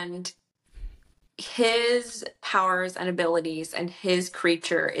 and his powers and abilities and his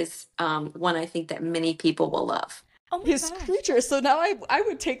creature is one I think that many people will love. Oh my His gosh. creature. So now I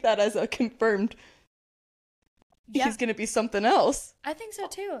would take that as a confirmed he's going to be something else. I think so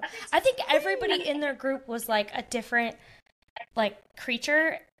too. I think everybody in their group was like a different like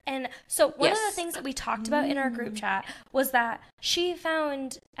creature. And so one of the things that we talked about in our group chat was that she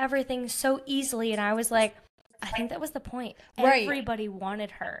found everything so easily, and I was like, I think that was the point. Right. Everybody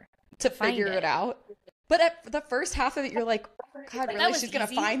wanted her To figure it out. But at the first half of it, you're like, God, really? She's going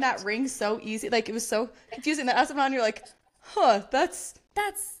to find that ring so easy? Like, it was so confusing. Then as it went on, you're like, huh, that's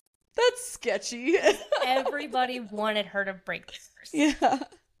sketchy. Everybody wanted her to break the curse. Yeah.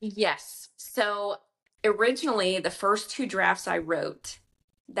 Yes. So originally, the first 2 drafts I wrote,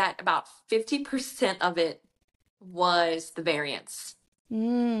 that about 50% of it was the variants.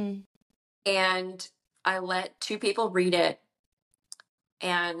 Mm. And I let 2 people read it,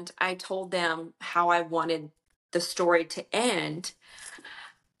 and I told them how I wanted the story to end.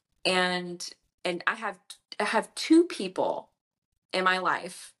 And I have 2 people in my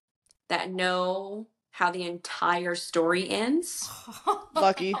life that know how the entire story ends.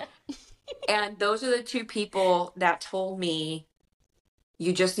 Lucky. And those are the 2 people that told me,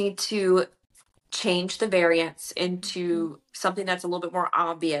 you just need to change the variants into something that's a little bit more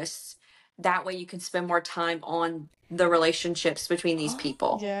obvious. That way you can spend more time on the relationships between these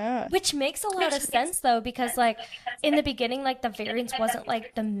people. Yeah. Which makes a lot of sense though, because like in the beginning, like the variance wasn't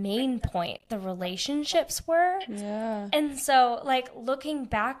like the main point. The relationships were. Yeah. And so like looking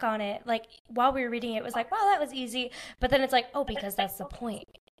back on it, like while we were reading it, it was like, wow, that was easy. But then it's like, oh, because that's the point.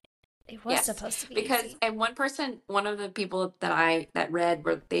 It was supposed to be because easy. And one of the people that read,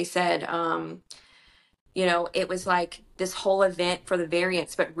 where they said, you know, it was like this whole event for the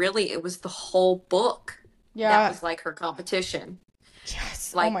variants, but really it was the whole book that was like her competition.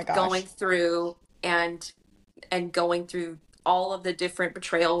 Yes. Like, oh my gosh. going through and going through all of the different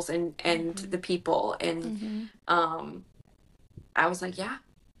betrayals and the people, and I was like, yeah,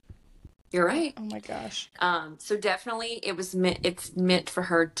 you're right. Oh my gosh. So definitely it's meant for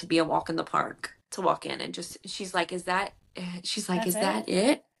her to be a walk in the park, to walk in and just, she's like, is that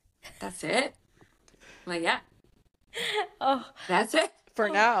it? That's it? I'm like, yeah. Oh, that's it. For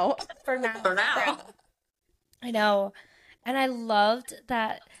now. For now. For now. I know. And I loved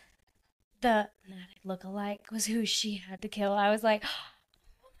that the look-alike was who she had to kill. I was like,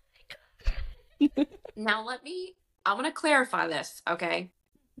 oh my God. Now I want to clarify this, okay?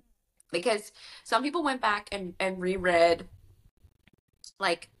 Because some people went back and reread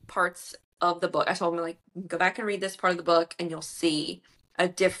like parts of the book. I told them, like, go back and read this part of the book and you'll see a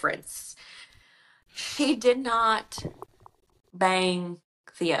difference. She did not bang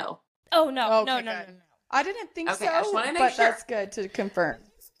Theo. Oh, no. Okay, no. I didn't think Okay, I just so, wanna make but sure. that's good to confirm.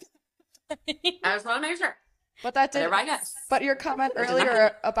 I just want to make sure. But that did. Everybody knows. But your comment That did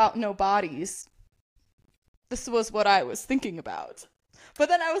earlier about no bodies, this was what I was thinking about. But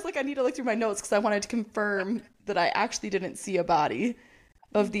then I was like, I need to look through my notes because I wanted to confirm that I actually didn't see a body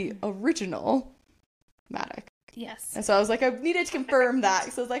of the original Maddox. Yes. And so I was like, I needed to confirm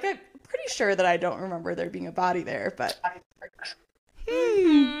that. So I was like, I'm pretty sure that I don't remember there being a body there, but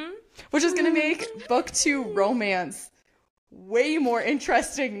which is gonna make book 2 romance way more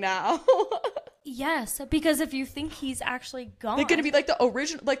interesting now. Yes, because if you think he's actually gone. They're gonna be like the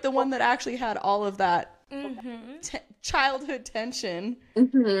original, like the one that actually had all of that childhood tension.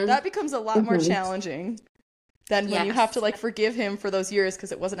 That becomes a lot more challenging than when you have to like forgive him for those years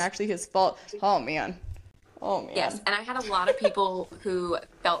because it wasn't actually his fault. Oh man. Yes, and I had a lot of people who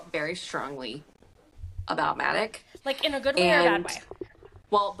felt very strongly about Maddox. Like in a good way or a bad way?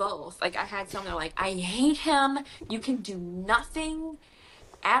 Well, both. Like, I had some that were like, I hate him. You can do nothing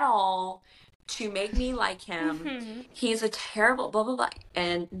at all to make me like him. He's a terrible blah, blah, blah.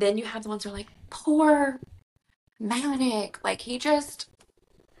 And then you have the ones who are like, poor Maddox. Like, he just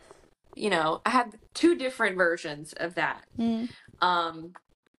I had two different versions of that.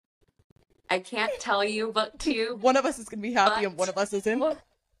 I can't tell you book 2. One of us is going to be happy and one of us isn't.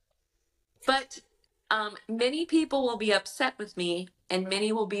 But many people will be upset with me and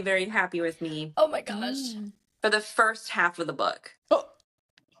many will be very happy with me. Oh my gosh. For the first half of the book.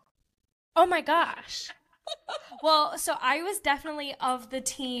 Oh my gosh. Well, so I was definitely of the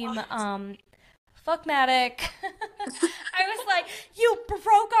team, fuck Matic. I was like, you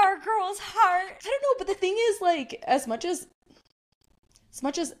broke our girl's heart. I don't know, but the thing is, like, as much as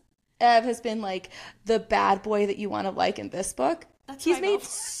Ev has been like the bad boy that you want to like in this book, he's made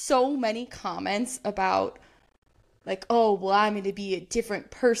so many comments about like, oh, well, I'm going to be a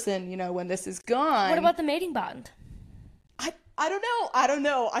different person, when this is gone. What about the mating bond? I don't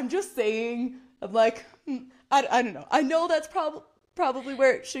know. I'm just saying. I'm like, I don't know. I know that's probably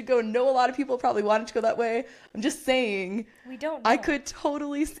where it should go. I know a lot of people probably want it to go that way. I'm just saying. We don't know. I could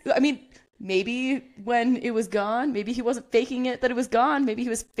totally. I mean, maybe when it was gone, maybe he wasn't faking it that it was gone. Maybe he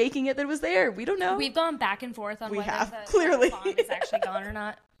was faking it that it was there. We don't know. We've gone back and forth on whether clearly the bond is actually gone or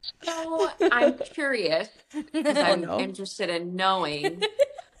not. So I'm curious because I'm interested in knowing.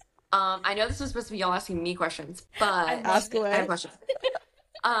 I know this was supposed to be y'all asking me questions, but ask away. I have questions.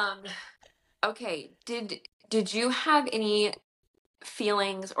 Okay, did you have any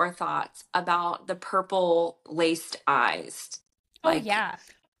feelings or thoughts about the purple laced eyes? Like, oh yeah,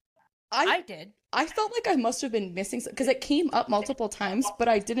 I did. I felt like I must have been missing something because it came up multiple times, but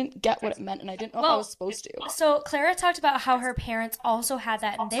I didn't get what it meant, and I didn't know if I was supposed to. So Clara talked about how her parents also had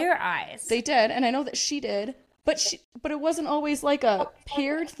that in their eyes. They did, and I know that she did, but it wasn't always like a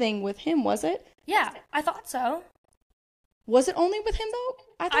paired thing with him, was it? Yeah, I thought so. Was it only with him though?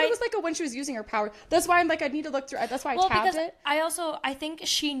 I thought it was like when she was using her power. That's why I'm like, I need to look through. That's why I tabbed it. I think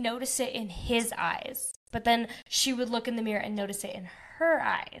she noticed it in his eyes, but then she would look in the mirror and notice it in her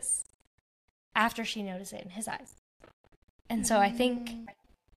eyes after she noticed it in his eyes. And so I think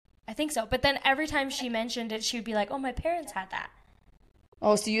so. But then every time she mentioned it, she would be like, oh, my parents had that.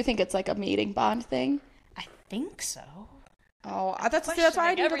 Oh, so you think it's like a mating bond thing? I think so. Oh, that's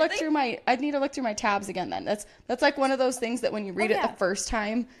why I need to look through my tabs again then. That's like one of those things that when you read it the first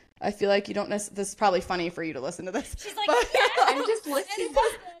time, I feel like you don't this is probably funny for you to listen to this. She's like, I'm just listening.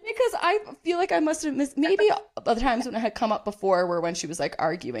 Because I feel like I must have missed maybe other times when it had come up before were when she was like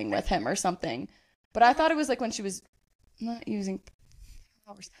arguing with him or something. But I thought it was like when she was not using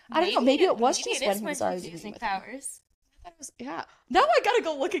powers. I don't know, maybe it was just when he was arguing using powers. Yeah. Now I gotta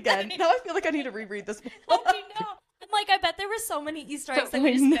go look again. Now I feel like I need to reread this book. Oh, I know. I'm like, I bet there were so many Easter eggs that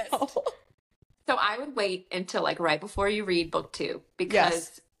we just missed. So I would wait until like right before you read book 2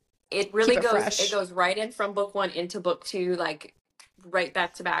 because it really goes right in from book 1 into book 2, like right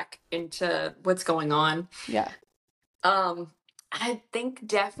back to back into what's going on. Yeah. I think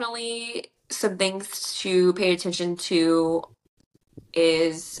definitely some things to pay attention to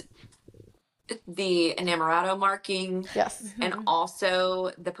is the enamorado marking. Yes. And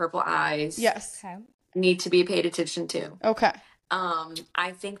also the purple eyes. Yes. Okay. Need to be paid attention to. Okay.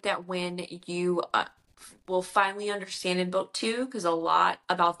 I think that when you will finally understand in book 2, because a lot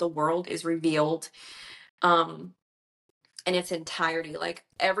about the world is revealed in its entirety. Like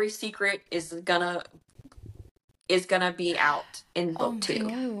every secret is gonna be out in book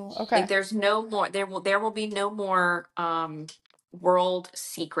 2. Okay. Like there's no more. There will be no more world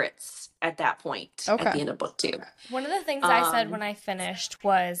secrets at that point. At the end of book 2. One of the things I said when I finished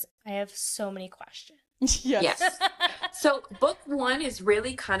was, I have so many questions. Yes. So book 1 is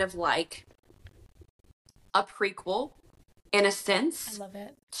really kind of like a prequel in a sense. I love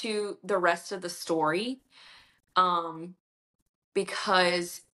it. To the rest of the story.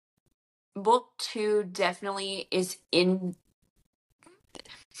 Because book 2 definitely is in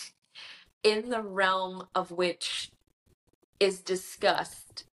the realm of which is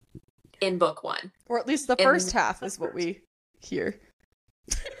discussed in book 1. Or at least the first half is what we hear.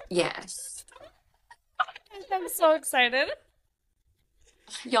 Yes. I'm so excited.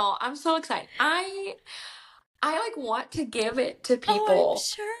 Y'all, I'm so excited. I like want to give it to people. Oh, I'm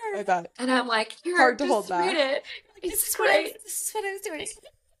sure. I bet. And I'm like, hard to hold back. Read it. It's great. This is what I was doing.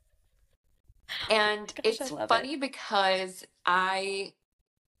 And it's funny because I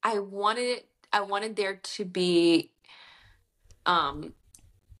wanted there to be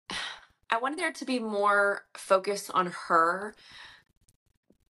more focus on her.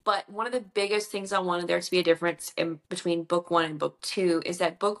 But one of the biggest things I wanted there to be a difference in between book 1 and book 2 is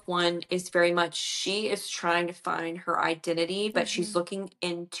that book 1 is very much, she is trying to find her identity, but she's looking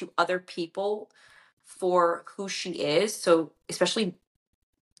into other people for who she is. So especially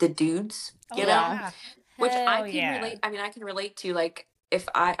the dudes, you know, which I can relate. I mean, I can relate to, like,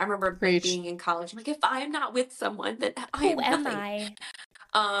 I remember Preach. being in college, I'm like, if I am not with someone, then I Who am am nothing. I?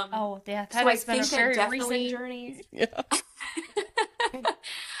 Oh, yeah, that so I has been a think that very definitely, recent journey. Yeah.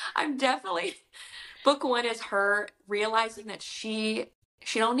 I'm definitely, book one is her realizing that she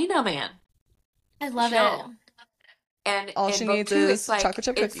don't need no man. I love She it. don't. And All in she book needs two, is it's like, chocolate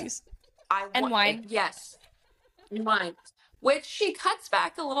chip it's, cookies. And wine. Yes, wine. Which she cuts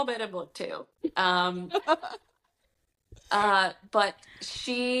back a little bit in book two. But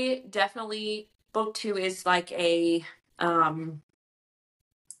she definitely, book two is like a, I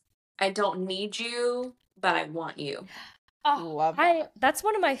don't need you, but I want you. Oh, Love that. that's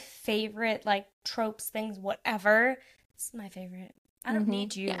one of my favorite like tropes, things, whatever. It's my favorite. I don't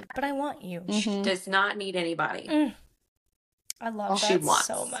need you, but I want you. She does not need anybody. I love She that wants.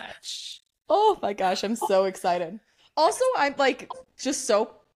 so much. Oh my gosh, I'm so excited. Also, I'm like just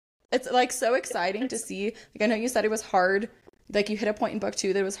so it's like so exciting to see. Like I know you said it was hard, like you hit a point in book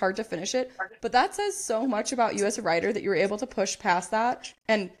two that it was hard to finish it, but that says so much about you as a writer that you were able to push past that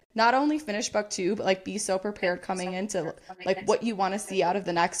and not only finish book two, but like be so prepared coming into like what you want to see out of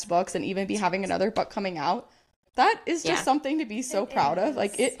the next books and even be having another book coming out. That is just something to be so proud of.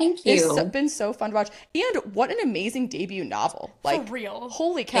 Like Thank you. it's been so fun to watch. And what an amazing debut novel. Like For real.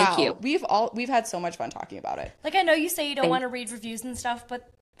 holy cow. Thank you. We've had so much fun talking about it. Like I know you say you don't want to read reviews and stuff, but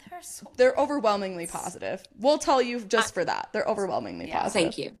They're overwhelmingly positive. We'll tell you just for that. They're overwhelmingly positive.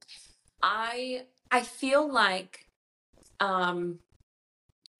 Thank you. I feel like the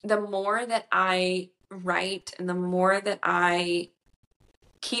more that I write and the more that I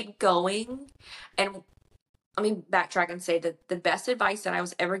keep going, and let me backtrack and say that the best advice that I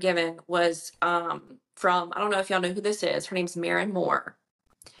was ever given was from, I don't know if y'all know who this is. Her name's Maren Moore.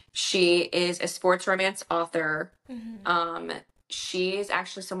 She is a sports romance author. She is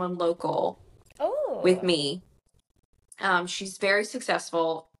actually someone local with me. She's very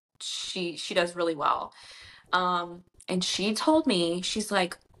successful. She does really well. And she told me, she's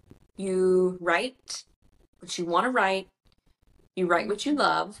like, you write what you want to write. You write what you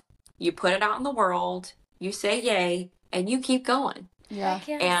love. You put it out in the world. You say yay, and you keep going. Yeah.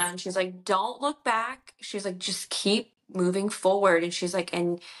 And she's like, don't look back. She's like, just keep moving forward. And she's like,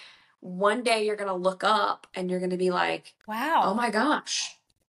 and one day you're going to look up and you're going to be like, wow, oh my gosh,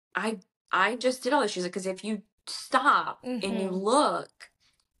 I just did all this. She's like, because if you stop and you look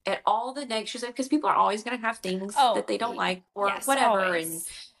at all the negative, she's like, because people are always going to have things that they don't like or whatever. Always.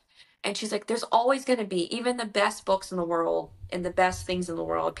 And she's like, there's always going to be, even the best books in the world and the best things in the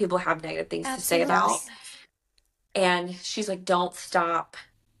world, people have negative things to say about. And she's like, don't stop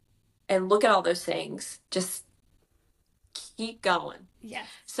and look at all those things. Just keep going. Yes.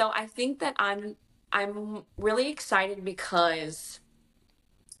 So I think that I'm really excited because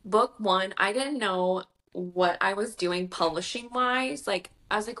book one, I didn't know what I was doing publishing wise. Like,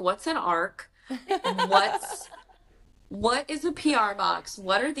 I was like, what's an arc? What is a PR box?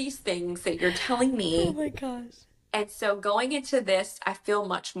 What are these things that you're telling me? Oh my gosh. And so going into this, I feel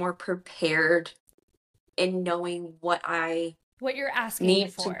much more prepared in knowing what you're asking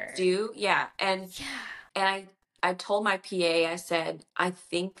need for to do. Yeah. And I told my PA, I said, I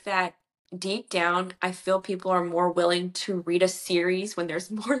think that deep down, I feel people are more willing to read a series when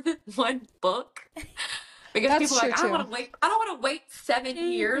there's more than one book. Because That's people are like, true, I don't want to wait 7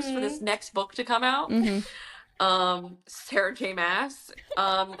 years for this next book to come out. Sarah J. Maas.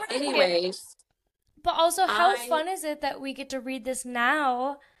 Anyways. But also, how fun is it that we get to read this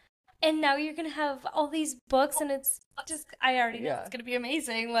now? And now you're gonna have all these books, and it's just I already know it's gonna be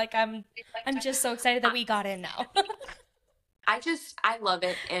amazing. Like I'm just so excited that we got in now. I love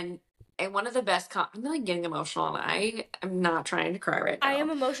it, and one of the best. I'm like getting emotional, and I am not trying to cry right now. I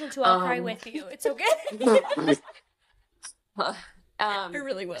am emotional too. I'll cry with you. It's okay. I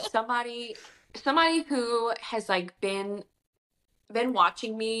really will. Somebody who has like been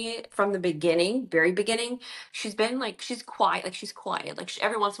watching me from the beginning, very beginning. She's been like, she's quiet. Like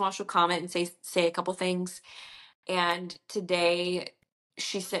every once in a while she'll comment and say a couple things. And today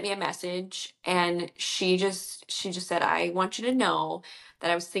she sent me a message and she just said, I want you to know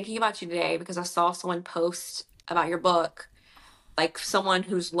that I was thinking about you today because I saw someone post about your book, like someone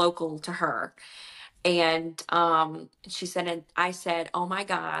who's local to her. And she said, and I said, oh my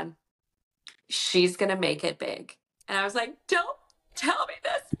God, she's going to make it big. And I was like, don't tell me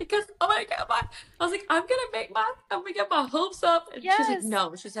this because oh my God, I was like, I'm gonna get my hopes up. And she's like,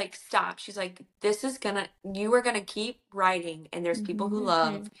 no, she's like, stop. She's like, you are gonna keep writing and there's people who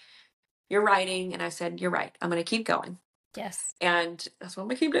love your writing. And I said, you're right. I'm gonna keep going. Yes. And that's what I'm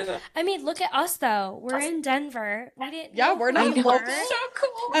gonna keep doing. I mean, look at us though. We're in Denver. We didn't Yeah, know we're who not you local. were. So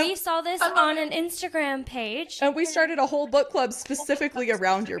cool. We saw this on an Instagram page. And we started a whole book club specifically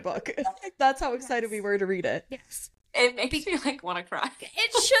around your book. That's how excited we were to read it. Yes. It makes me like want to cry.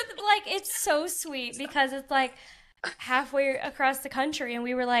 It should, like, it's so sweet because it's like halfway across the country, and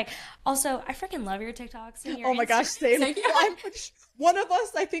we were like, also, I freaking love your TikToks and your Oh my gosh, same. Thank you. One of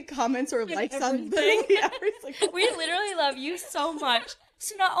us, I think, comments or likes on literally everything. We literally love you so much.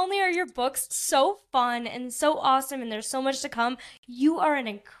 So not only are your books so fun and so awesome, and there's so much to come, you are an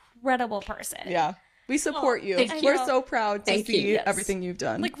incredible person. Yeah. We support you. thank We're you. so proud to Thank see you. everything you've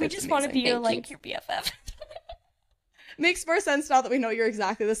done. Like, we It's just want to amazing. be your, Thank like, your BFF. Makes more sense now that we know you're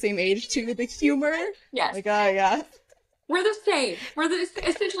exactly the same age too. The humor. Yes. Like, yeah. We're the same. We're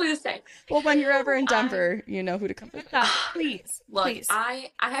essentially the same. Well, when you're ever in Denver, you know who to come to. Please. Look, Please.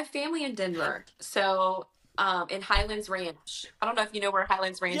 I have family in Denver. So in Highlands Ranch. I don't know if you know where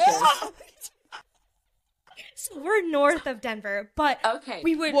Highlands Ranch is. So we're north of Denver, but Okay.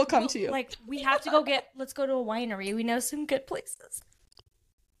 We'll come to you. Like, we have to let's go to a winery. We know some good places.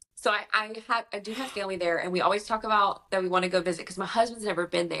 So I do have family there, and we always talk about that we want to go visit because my husband's never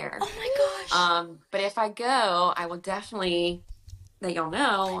been there. Oh my gosh. But if I go, I will definitely let y'all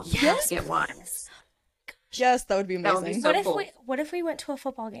know. You have to get wines. Yes, that would be That would be amazing. so What if cool. what if we went to a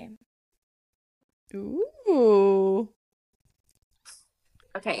football game? Ooh.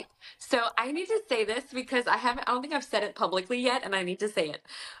 Okay, so I need to say this because I don't think I've said it publicly yet, and I need to say it.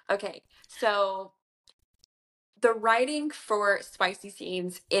 Okay, so the writing for Spicy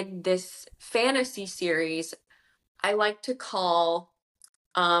Scenes in this fantasy series, I like to call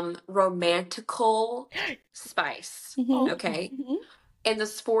romantical spice. Okay. In the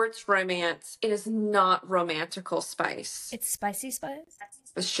sports romance, it is not romantical spice. It's spicy spice.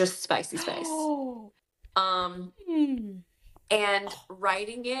 It's just spicy spice. Oh. And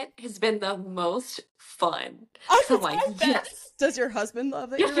writing it has been the most fun. I So I'm like, yes. Does your husband love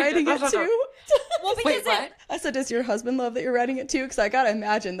that Yes, you're he writing it does. too? Well, because Wait, what? I said, does your husband love that you're writing it too? Because I gotta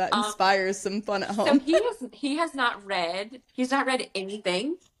imagine that inspires some fun at So home. he's not read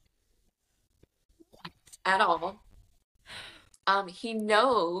anything at all. He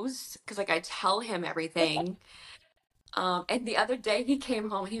knows because like I tell him everything. And the other day he came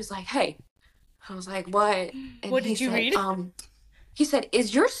home and he was like, "Hey," I was like, "What?" And What he did you said, read? He said,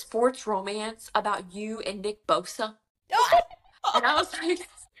 "Is your sports romance about you and Nick Bosa?" And I was like,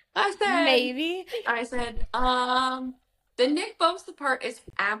 Maybe. I said, the Nick Bosa part is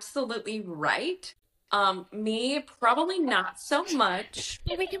absolutely right. Me, probably not so much.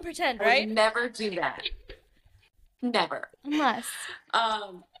 Well, we can pretend, I would right? never do that. Never. Unless.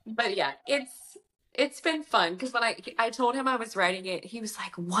 But yeah, it's been fun because when I told him I was writing it, he was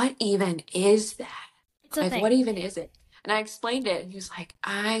like, "What even is that? It's a Like, thing. what even is it?" And I explained it, and he was like,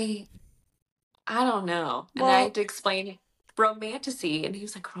 I don't know." And I Well- had to explain romantasy, and he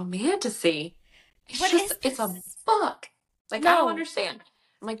was like, "Romantasy? It's What just is it's a this?" book. Like, I No. don't understand."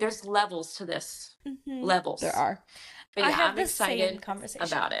 I'm like, "There's levels to this. Levels." There are. But I yeah, have I'm the same excited conversation.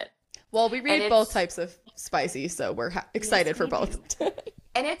 about it. Well, we read And both it's- types of spicy, so we're excited for we both.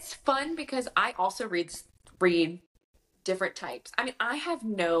 And it's fun because I also read different types. I mean, I have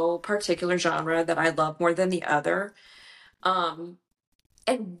no particular genre that I love more than the other.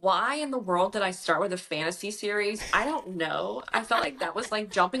 And why in the world did I start with a fantasy series? I don't know. I felt like that was like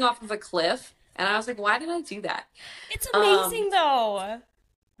jumping off of a cliff. And I was like, why did I do that? It's amazing, though.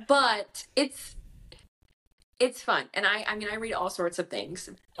 But it's fun. And I mean, I read all sorts of things.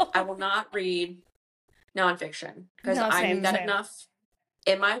 I will not read nonfiction because No, I same, do that same. enough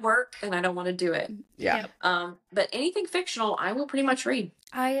in my work and I don't want to do it. Yeah. Yep. But anything fictional, I will pretty much read.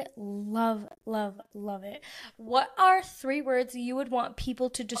 I love, love, love it. What are 3 words you would want people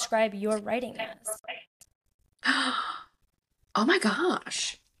to describe your writing as? Oh my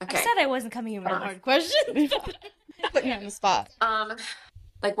gosh. Okay. I said I wasn't coming in with a hard question. Putting you on the spot.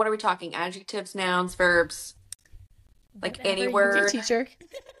 Like what are we talking? Adjectives, nouns, verbs, like Whatever any you- Good word. teacher.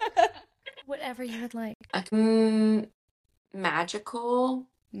 Whatever you would like. Magical.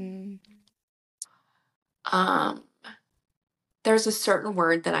 Mm. There's a certain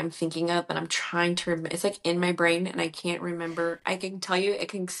word that I'm thinking of, and I'm trying to remember. It's like in my brain, and I can't remember. I can tell you, I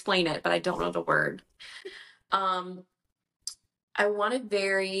can explain it, but I don't know the word. I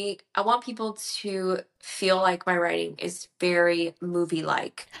want people to feel like my writing is very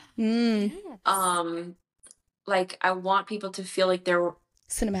movie-like. Mm. Yes. Like I want people to feel like they're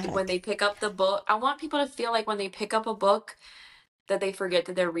Cinematic. when they pick up the book. I want people to feel like when they pick up a book that they forget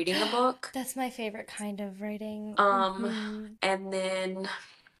that they're reading a book. That's my favorite kind of writing. And then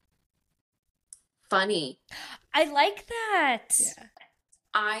funny. I like that. Yeah.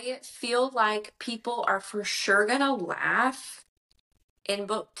 I feel like people are for sure gonna laugh in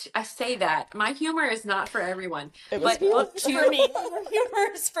I say that. My humor is not for everyone. But book two, for me.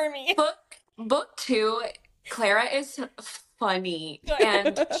 Humor is for me. book two, Clara is funny.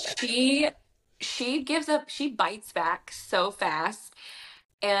 And she gives up, she bites back so fast.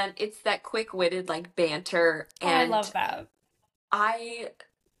 And it's that quick-witted like banter. And I love that. I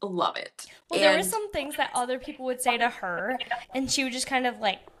love it. Well, there were some things that other people would say to her, and she would just kind of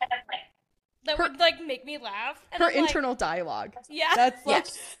like, that would like make me laugh. And her I'm like, internal dialogue. Yeah. That's like,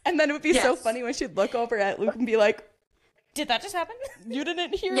 Yes. and then it would be so funny when she'd look over at Luke and be like, did that just happen? you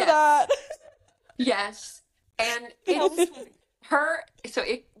didn't hear Yes. that. Yes. And it's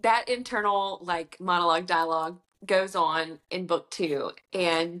that internal like monologue dialogue goes on in book two.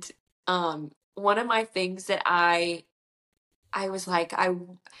 And one of my things that I was like, I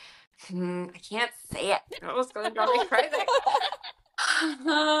can't say it. I was going to drive me crazy.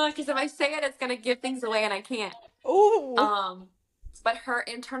 Because if I say it, it's going to give things away, and I can't. Oh. But her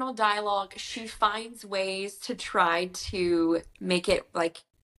internal dialogue, she finds ways to try to make it like,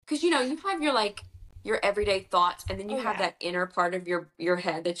 because you have your everyday thoughts, and then you have that inner part of your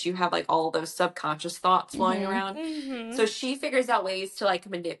head that you have like all those subconscious thoughts flying around. Mm-hmm. So she figures out ways to like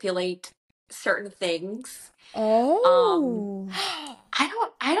manipulate certain things. Oh.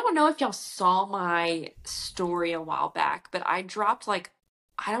 I don't know if y'all saw my story a while back, but I dropped like,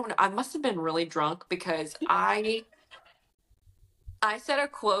 I don't know, I must have been really drunk because I said a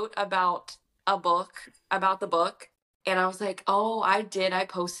quote about the book, and I was like, oh, I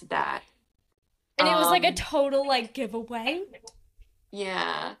posted that. And it was like a total like giveaway.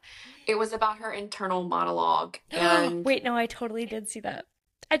 Yeah. It was about her internal monologue. And wait, no, I totally did see that.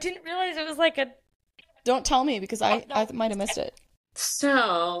 I didn't realize it was like a... Don't tell me, because I might have missed it.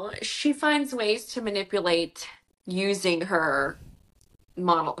 So she finds ways to manipulate using her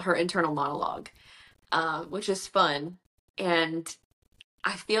internal monologue, which is fun. And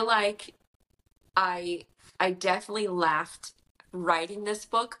I feel like I definitely laughed writing this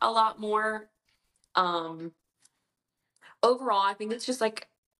book a lot more. Overall, I think it's just like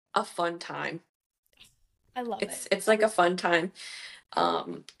a fun time. I love it. It's like a fun time.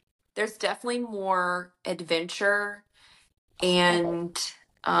 There's definitely more adventure, and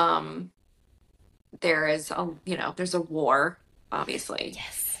there's a war, obviously.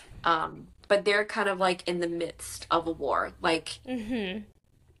 Yes. But they're kind of like in the midst of a war, like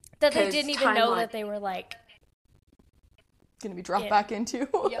that they didn't even know that they were like gonna be dropped back into.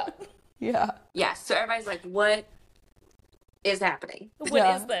 Yeah. Yeah. So everybody's like, what is happening?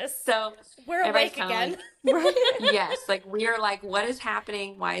 What is this? So we're awake again. Like, yes, like we are like, what is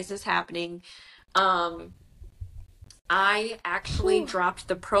happening? Why is this happening? I actually dropped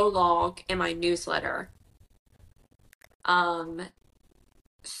the prologue in my newsletter.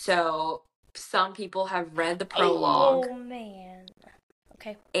 So some people have read the prologue. Oh man.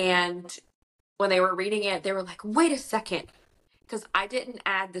 Okay. And when they were reading it, they were like, wait a second, because I didn't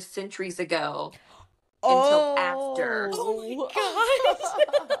add the centuries ago until after. Oh my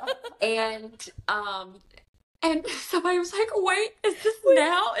god. And somebody was like, wait, is this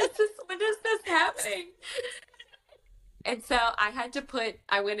now? When is this happening? And so I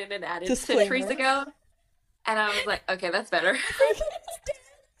went in and added Disclaimer. centuries ago. And I was like, okay, that's better.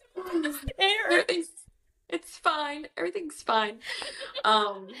 It's fine. Everything's fine.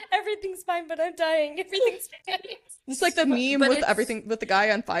 Everything's fine, but I'm dying. Everything's fine. It's like the meme with everything, with the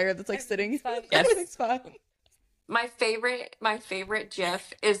guy on fire that's like sitting. Fine. Yes. Everything's fine. My favorite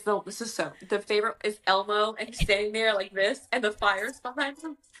GIF is the favorite is Elmo, and he's standing there like this, and the fire's behind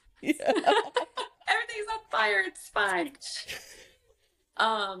him. Yeah. Everything's on fire. It's fine.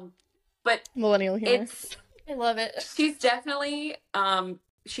 But Millennial humor. I love it. She's definitely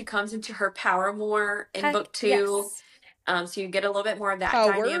she comes into her power more in book two. Yes. So you get a little bit more of that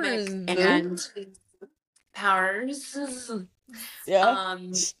dynamic and powers. Yeah.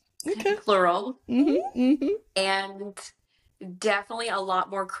 Okay. Plural. Mm-hmm. Mm-hmm. And definitely a lot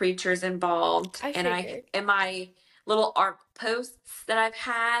more creatures involved. In my little art posts that I've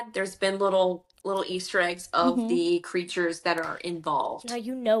had, there's been little Easter eggs of the creatures that are involved.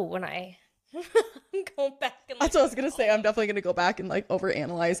 Now when I go back and that's what I was gonna say. I'm definitely gonna go back and like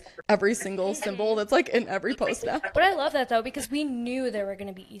overanalyze every single symbol that's like in every post now. But I love that though, because we knew there were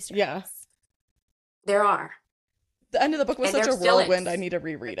gonna be Easter eggs. Yeah. There are. The end of the book was such a whirlwind. I need to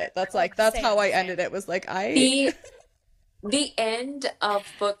reread it. That's how I ended it. Was like the end of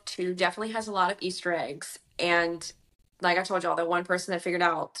book two definitely has a lot of Easter eggs, and like I told y'all, the one person that figured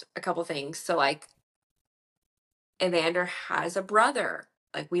out a couple things. So like, Evander has a brother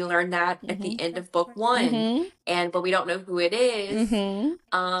Like we learn that at the end of book 1, but we don't know who it is.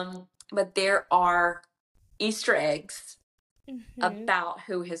 But there are Easter eggs about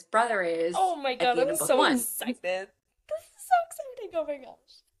who his brother is. Oh my god, I'm so excited. This is so exciting. Oh my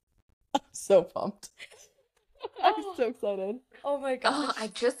gosh. I'm so pumped. I'm so excited. Oh my gosh. Oh, I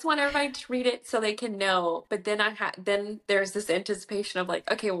just want everybody to read it so they can know. But then then there's this anticipation of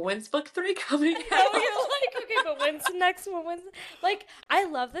like, okay, well, when's book 3 coming out? Oh, you're like, okay, but when's the next one? Like, I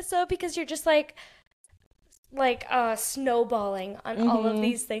love this though because you're just like snowballing on all of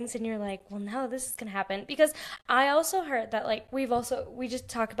these things, and you're like, well, now this is gonna happen. Because I also heard that like we just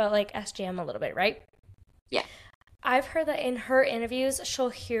talk about like SJM a little bit, right? Yeah. I've heard that in her interviews, she'll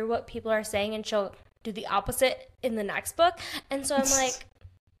hear what people are saying and she'll do the opposite in the next book. And so I'm like,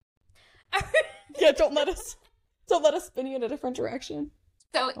 yeah, don't let us spin you in a different direction.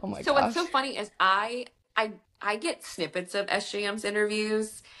 So what's so funny is I get snippets of SJM's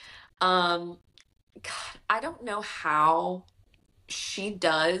interviews. God, I don't know how she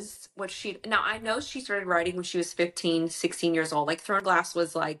does what now I know she started writing when she was 15, 16 years old. Like Throne Glass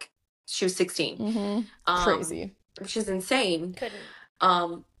was like, she was 16. Crazy. Which is insane.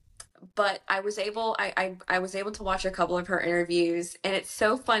 couldn't. But I was able to watch a couple of her interviews, and it's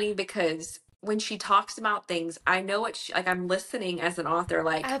so funny because when she talks about things, I know what I'm listening as an author,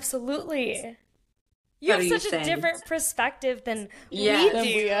 like, absolutely. You have such a different perspective than we do. Than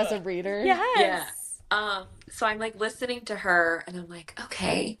we as a reader. Yes. Yeah. So I'm like listening to her, and I'm like,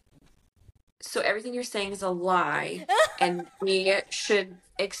 okay, so everything you're saying is a lie, and we should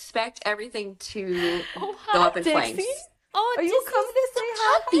expect everything to go up in flames. Oh, are you coming to say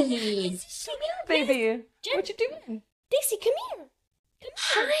hi? Baby, what you doing? Dixie, come here.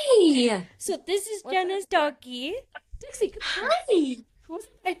 Hi. So this is Jenna's doggy. Dixie, come Hi.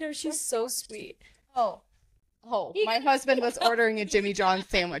 I know, she's so sweet. Oh, my husband was ordering a Jimmy John's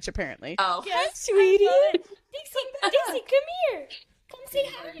sandwich, apparently. Oh. Yes, sweetie. Dixie, come here. Come say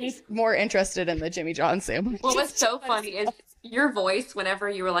hi. He's more interested in the Jimmy John's sandwich. Well, what's so funny is your voice whenever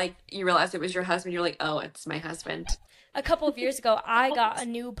you were like, you realized it was your husband, you're like, oh, it's my husband. A couple of years ago, I got a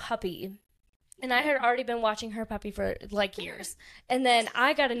new puppy. And I had already been watching her puppy for like years. And then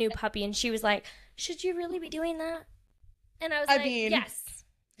I got a new puppy, and she was like, should you really be doing that? And I was like, yes.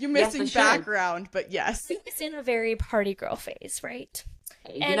 You're missing background, but yes. It's in a very party girl phase, right?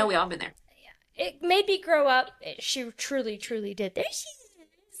 Hey, you know, we all been there. Yeah. It made me grow up. She truly, truly did. There she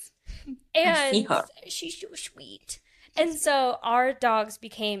is. And she's so sweet. And so our dogs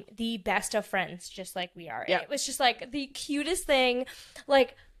became the best of friends, just like we are. Yeah. And it was just like the cutest thing.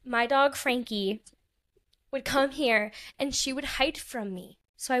 Like, my dog Frankie would come here and she would hide from me,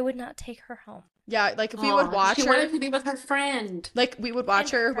 so I would not take her home. Yeah, like we would watch her. She wanted to be with her friend. Like we would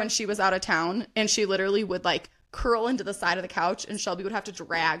watch her when she was out of town, and she literally would like curl into the side of the couch, and Shelby would have to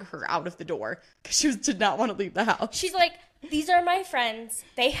drag her out of the door because she did not want to leave the house. She's like, these are my friends.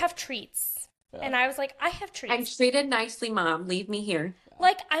 They have treats. Yeah. And I was like, I have treats. I'm treated nicely, Mom. Leave me here.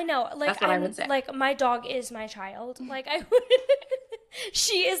 Like, I know. Like, that's what I would say. Like, my dog is my child. Like, I would...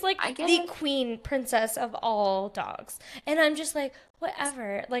 She is like the queen princess of all dogs. And I'm just like,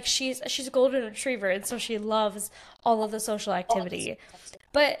 whatever. Like, she's a golden retriever, and so she loves all of the social activity.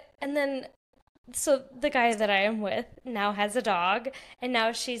 And then, so the guy that I am with now has a dog, and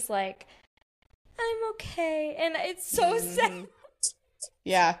now she's like, I'm okay. And it's so sad.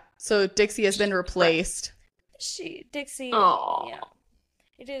 Yeah. So Dixie has been replaced. Dixie. Aww. Yeah.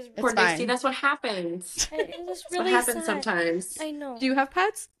 It is. Poor Dixie. That's what happens. It was really what happens sad. Sometimes. I know. Do you have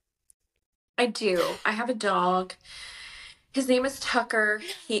pets? I do. I have a dog. His name is Tucker.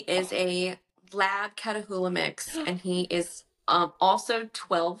 He is a lab Catahoula mix, and he is also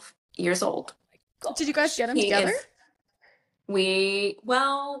 12 years old. Did you guys get him together?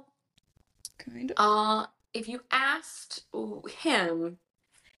 Kind of. If you asked him,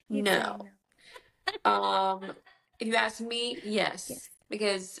 no. If you asked me, yes.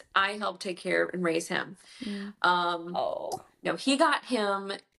 Because I helped take care and raise him. No, he got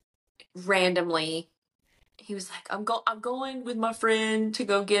him randomly. He was like, I'm going with my friend to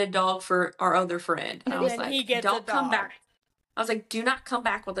go get a dog for our other friend. And I was like, don't come back. I was like, do not come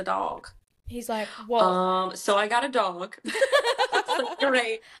back with a dog. He's like, whoa. So I got a dog. Like,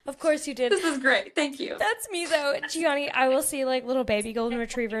 great. Of course you did. This is great. Thank you. That's me though. Gianni, I will see like little baby golden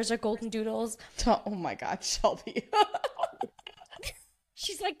retrievers or golden doodles. Oh my God, Shelby.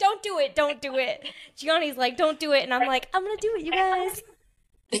 She's like, don't do it. Don't do it. Gianni's like, don't do it. And I'm like, I'm going to do it, you guys.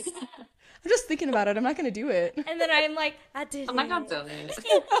 I'm just thinking about it. I'm not going to do it. And then I'm like, I did it. I'm not going to do it.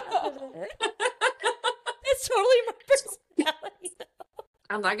 It's totally my personality.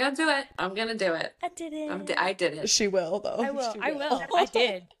 I'm not going to do it. I'm going to do it. I didn't. I did it. She will, though. I will. She I will.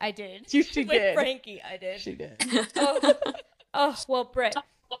 I did. She With did. Frankie, I did. She did. Oh, well, Britt,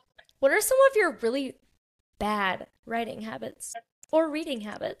 what are some of your really bad writing habits or reading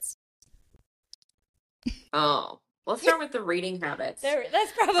habits? Oh, let's start with the reading habits.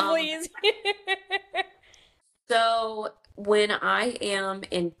 That's probably easier. So when I am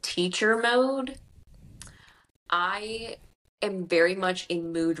in teacher mode, I am very much a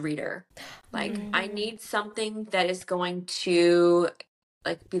mood reader. Like I need something that is going to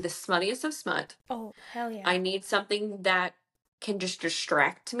like be the smuttiest of smut. Oh, hell yeah. I need something that can just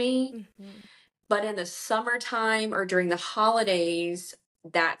distract me. But in the summertime or during the holidays,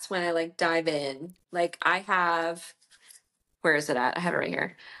 that's when I like dive in. Like I have, where is it at? I have it right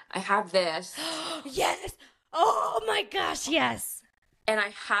here. I have this. Yes. Oh my gosh, yes. And I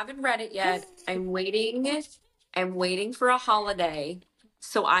haven't read it yet. I'm waiting for a holiday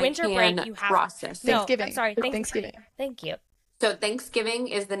so I Winter can break, you have process it. Thanksgiving. I'm sorry, Thanksgiving. Thank you. So Thanksgiving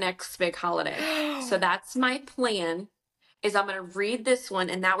is the next big holiday. So that's my plan, is I'm going to read this one,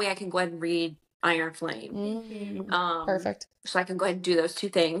 and that way I can go ahead and read Iron Flame. Perfect. So I can go ahead and do those two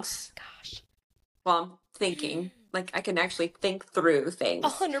things Gosh. while I'm thinking. Like I can actually think through things.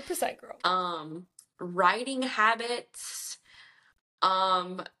 100%, girl. Writing habits.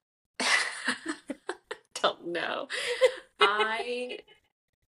 Don't know. I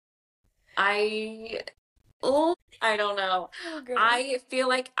don't know. Oh, girl. I feel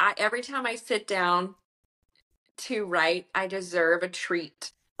like every time I sit down to write, I deserve a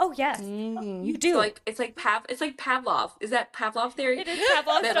treat. Oh, yes. You do. So it's like Pavlov. Is that Pavlov theory? It is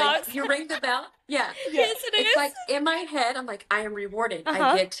Pavlov's That, dogs. like, you ring the bell? Yeah. Yes, it is. It's like in my head, I'm like, I am rewarded.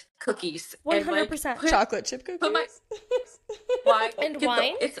 I get cookies. 100%. Chocolate chip cookies. Put my why? And Get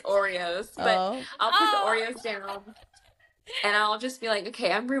wine? It's Oreos, but I'll put the Oreos down, and I'll just be like,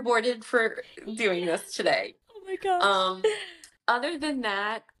 okay, I'm rewarded for doing this today. Oh my gosh. Other than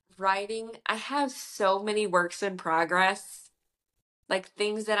that, writing, I have so many works in progress, like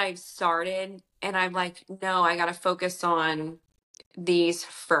things that I've started, and I'm like, no, I got to focus on these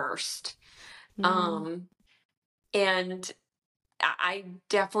first. And I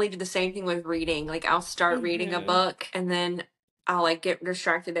definitely do the same thing with reading. Like I'll start reading a book, and then I'll like get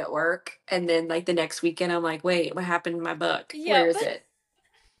distracted at work, and then like the next weekend I'm like, wait, what happened to my book? Yep. Where is it?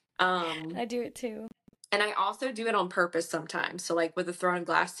 I do it too. And I also do it on purpose sometimes. So like with the Throne of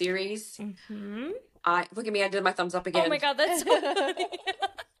Glass series, I look at me, I did my thumbs up again. Oh my god, that's so funny.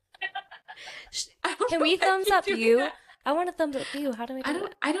 Can we know why thumbs I up keep doing you? that. I want to thumbs up you. How do I do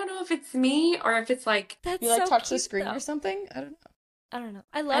that? I don't know if it's me or if it's like That's You like so touch the cute, screen though. or something? I don't know. I don't know.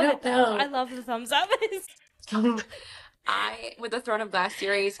 I love don't it though. know. I love the thumbs up. with the Throne of Glass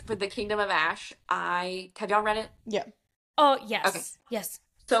series, with the Kingdom of Ash, have y'all read it? Yeah. Oh, yes. Okay. Yes.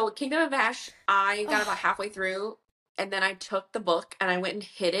 So Kingdom of Ash, I got about halfway through, and then I took the book and I went and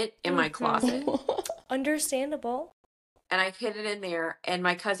hid it in my closet. Understandable. And I hid it in there, and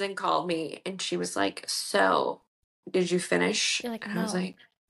my cousin called me, and she was like, so, did you finish? You're like, and I was no. like,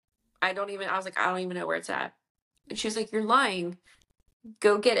 I don't even know where it's at. And she was like, you're lying.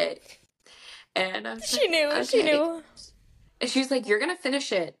 Go get it. And I was She like, knew. okay. She knew. And she was like, you're going to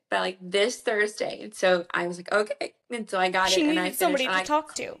finish it by like this Thursday. And so I was like, okay. And so I got She it, and needed I finished, somebody and to I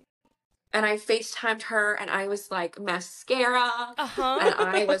talk to. And I FaceTimed her, and I was like, mascara. Uh-huh. And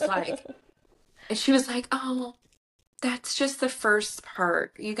I was like, and she was like, oh, that's just the first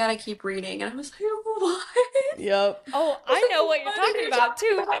part. You got to keep reading. And I was like, what? Yep. Oh, I know what you're talking about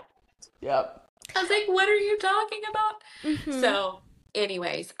too. Yep. I was like, what are you talking about? So,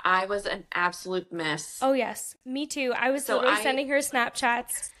 anyways, I was an absolute mess. Oh, yes. Me too. I was So literally sending her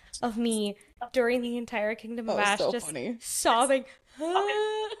Snapchats of me during the entire Kingdom of That was Ash, so just funny. sobbing.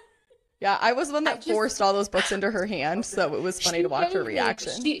 Yeah, I was the one that forced all those books into her hand, so it was funny to watch her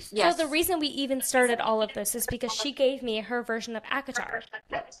reaction. So the reason we even started all of this is because she gave me her version of ACOTAR.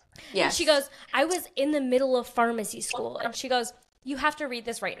 Yes. She goes, I was in the middle of pharmacy school, and she goes, you have to read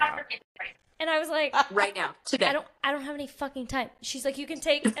this right now. And I was like, right now, today. I don't have any fucking time. She's like, you can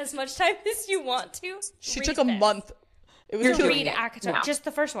take as much time as you want to. She read took a this. month. It was to doing read it. ACOTAR, now. just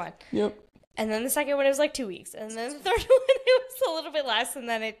the first one. Yep. And then the second one, it was like 2 weeks. And then the third one, it was a little bit less. And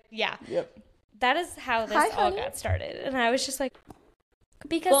then Yep. that is how this all got started. And I was just like,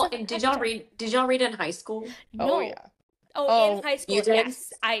 because Well, of and did y'all read in high school? No. Oh, yeah. Oh, in high school, you did?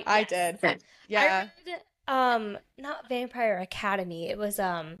 yes. I yes. did. Okay. Yeah. I read, not Vampire Academy. It was,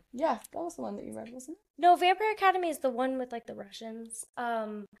 Yeah, that was the one that you read, wasn't it? no, Vampire Academy is the one with, like, the Russians. I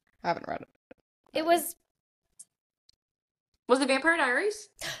haven't read it. It was, Was it Vampire Diaries?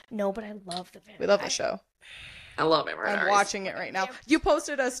 no, but I love the Vampire. We love the show. I love Vampire Diaries. I'm watching it right now. You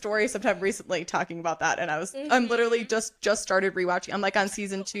posted a story sometime recently talking about that, and I'm literally just started rewatching. I'm like on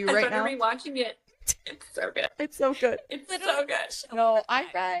season 2 right now. I started rewatching it. It's so good. It's so good. It's so good. No,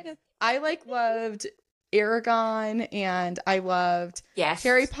 I loved Aragon, and I loved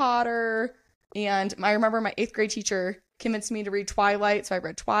Harry Potter, and I remember my 8th grade teacher convinced me to read Twilight, so I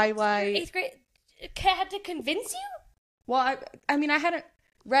read Twilight. 8th grade had to convince you? Well, I mean, I hadn't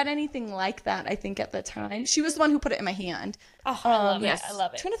read anything like that, I think, at the time. She was the one who put it in my hand. Oh, I love it. I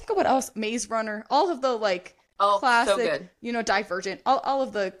love it. I'm trying to think of what else. Maze Runner. All of the, classic, so good. Divergent. All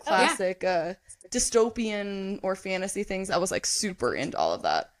of the classic dystopian or fantasy things. I was, super into all of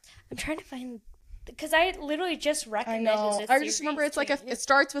that. I'm trying to find... Because I literally just recommended I know. I just remember it's it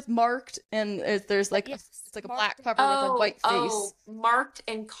starts with Marked, and there's it's like a black cover with a white face. Oh, Marked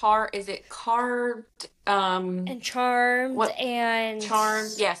and is it Carved? And Charmed and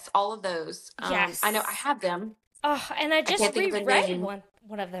Charmed. Yes, all of those. Yes, I know. I have them. Oh, and I just reread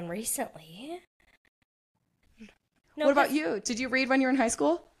one of them recently. No, what about you? Did you read when you were in high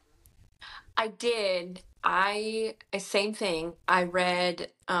school? I did. Same thing. I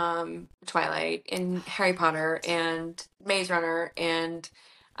read Twilight and Harry Potter and Maze Runner, and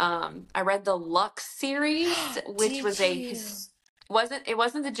I read the Lux series, which was it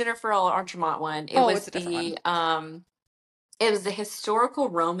wasn't the Jennifer Archimont one. It was it was the historical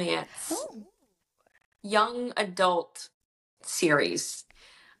romance young adult series.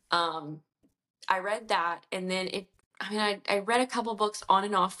 I read that, and then I read a couple books on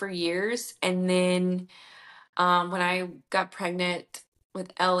and off for years, and then when I got pregnant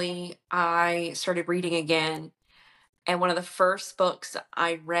with Ellie, I started reading again. And one of the first books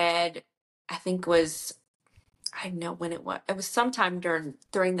I read, I think I don't know when it was. It was sometime during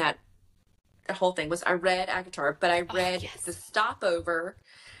that whole thing. I read ACOTAR, but I read The Stopover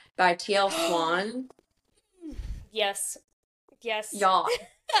by T.L. Swan. Yes. Y'all.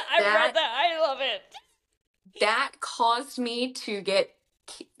 Read that. I love it. That caused me to get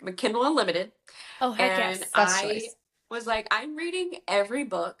Kindle Unlimited. Oh, heck and I was like, I'm reading every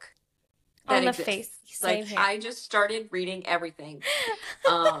book that on the exists. face. Same here. I just started reading everything.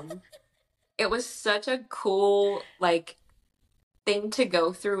 It was such a cool thing to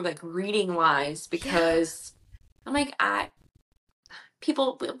go through, reading wise, because I'm like,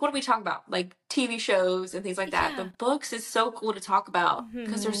 people, what do we talk about? TV shows and things like that. But books is so cool to talk about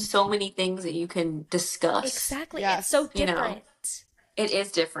because there's so many things that you can discuss. Exactly. Yes. It's so different. It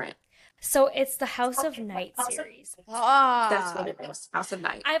is different. So it's the House of Night series. That's what it is. House of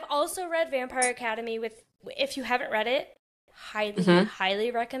Night. I've also read Vampire Academy if you haven't read it,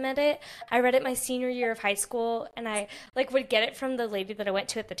 highly recommend it. I read it my senior year of high school, and I would get it from the lady that I went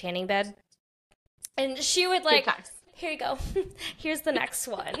to at the tanning bed. And she would here you go. Here's the next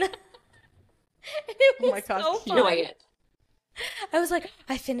one. It was so fun. Enjoy it. I was like,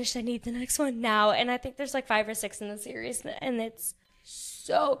 I finished. I need the next one now. And I think there's 5 or 6 in the series, and it's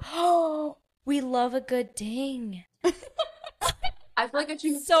so. We love a good ding. I feel like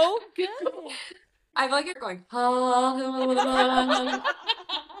it's so good. I feel like you're going. That's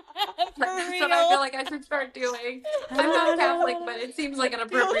what I feel like I should start doing. I'm not Catholic, but it seems like an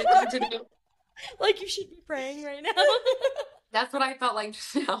appropriate thing to do. You should be praying right now. That's what I felt like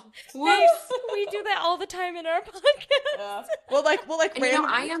just now. Hey, we do that all the time in our podcast. Yeah. Well,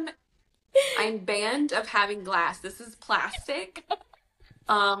 I'm banned of having glass. This is plastic.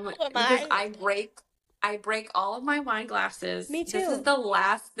 Because I break all of my wine glasses. Me too. This is the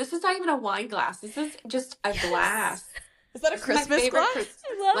last. This is not even a wine glass. This is just a glass. Is that a Christmas glass?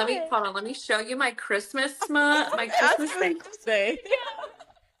 Hold on. Let me show you my Christmas my Christmas thing. Yeah.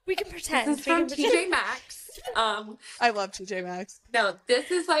 We can pretend. This is from TJ Maxx. I love TJ Maxx. No,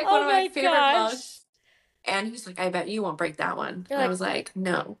 this is one of my favorite mugs. And he's like, I bet you won't break that one. And I was like,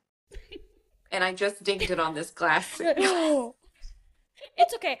 no. And I just dinged it on this glass.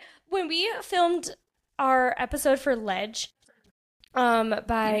 It's okay. When we filmed our episode for Ledge,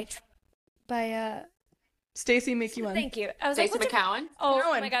 by Stacey McEwen. Thank you. I was Stacey McCowan. Oh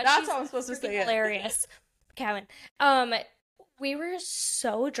my god, that's how I'm supposed to say it. Hilarious, McCowan. We were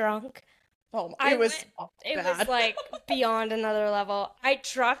so drunk. Oh, it was beyond another level. I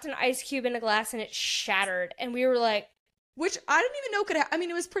dropped an ice cube in a glass and it shattered, and we were like, which I didn't even know could happen. I mean,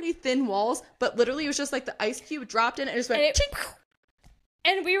 it was pretty thin walls, but literally it was just the ice cube dropped in and it just went.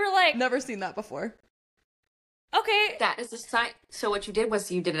 And we were like, never seen that before. Okay. That is a science. So what you did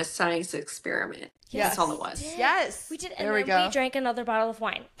was you did a science experiment. Yes. That's all it was. Yes. We did. And then we drank another bottle of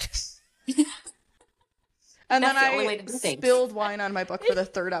wine. And then I spilled wine on my book for the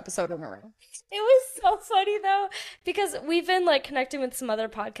 3rd episode in a row. It was so funny, though, because we've been, connecting with some other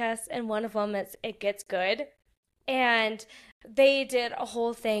podcasts, and one of them is It Gets Good. And they did a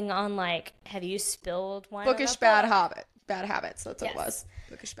whole thing on like, have you spilled wine on Bookish a bad book? habits. That's what it was.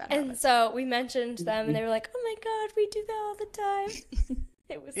 Bookish bad And habits. so we mentioned them, and they were like, "Oh my God, we do that all the time."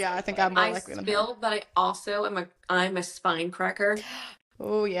 It was Yeah, so I think funny. I'm more I likely than her. spill, but I also I'm a spine cracker.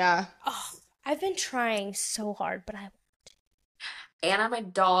 Oh yeah. Oh, I've been trying so hard, but And I'm a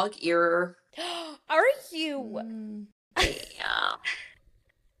dog earer. Are you? Mm. Yeah.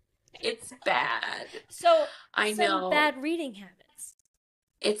 It's bad. So I some know. bad reading habits.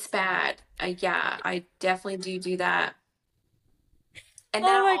 It's bad. Yeah, I definitely do that. And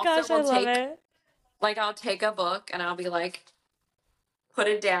then Oh my I gosh, also I will love take, it. like, I'll take a book and I'll be like, put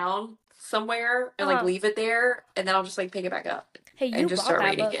it down somewhere and like leave it there, and then I'll just like pick it back up Hey, and you just bought start that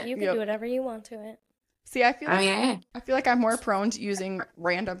reading book. it. You can do whatever you want to it. See, I feel Oh like yeah. I'm more prone to using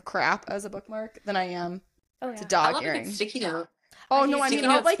random crap as a bookmark than I am to I dog love a earring. good sticky note. Oh no, I mean Sticky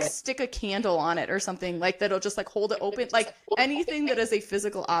I'll note's like good. stick a candle on it or something like that'll just like hold it open. Like anything that is a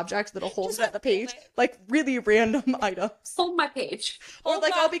physical object that'll hold it at the page. Like really random items. Hold my page. Or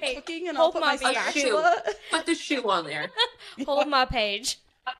like I'll be cooking and I'll put my spatula. Put the shoe on there. Hold my page.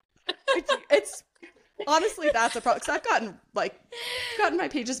 It's honestly that's a problem because I've gotten my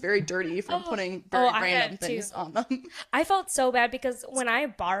pages very dirty from putting very random things on them. I felt so bad because when I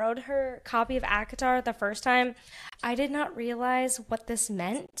borrowed her copy of ACOTAR the first time, I did not realize what this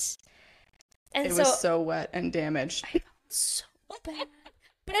meant. And it was so wet and damaged. I felt so bad.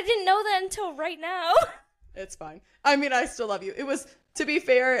 But I didn't know that until right now. It's fine. I mean, I still love you. It was, to be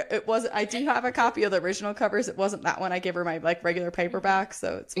fair, I do have a copy of the original covers. It wasn't that one. I gave her my like regular paperback,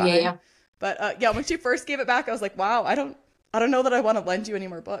 so it's fine. Yeah. But yeah, when she first gave it back, I was like, wow, I don't know that I want to lend you any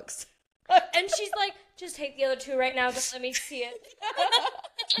more books. And she's like, just take the other two right now. Don't let me see it.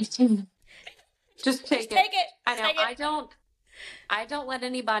 Just take it. I know. Take it. I don't let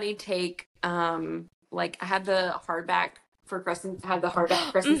anybody take like I had the hardback for Crescent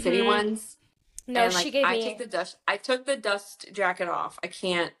City ones. No, and, like, she gave me. I took the dust jacket off. I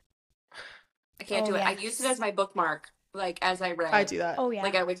can't do it. I used it as my bookmark, like as I read. I do that. Oh yeah.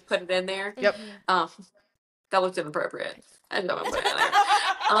 Like I would put it in there. Yep. That looked inappropriate. I don't put it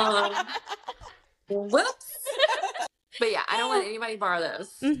in there. Whoops. But yeah, I don't let anybody borrow those.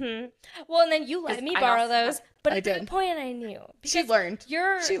 Mm-hmm. Well, and then you let me borrow those, but at that point I knew. She learned.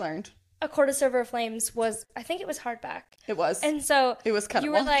 She learned. A Court of Silver Flames was, I think it was hardback. It was. And so it was kind of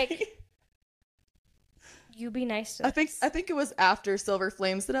you were like, you be nice to I think it was after Silver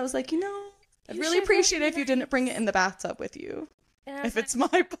Flames that I was like, I'd really appreciate it if you didn't bring it in the bathtub with you. If it's my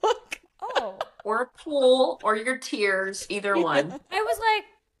book. Oh. Or a pool, or your tears, either one. I was like,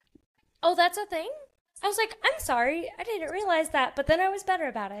 oh, that's a thing? I was like, I'm sorry, I didn't realize that, but then I was better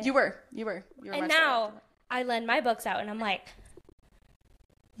about it. You were. And now I lend my books out, and I'm like,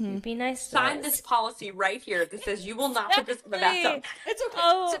 you be nice to Sign us. this policy right here that says you will not put this in the bathtub. It's okay.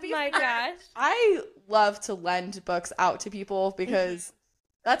 Oh my gosh. I love to lend books out to people because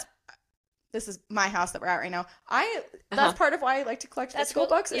this is my house that we're at right now. That's part of why I like to collect physical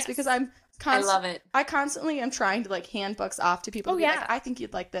books is because I love it. I constantly am trying to like hand books off to people. Like, I think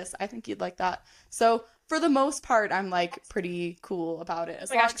you'd like this. I think you'd like that. So for the most part, I'm like pretty cool about it.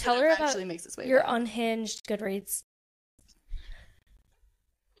 As long as tell it her actually about makes its way. Your back. unhinged Goodreads.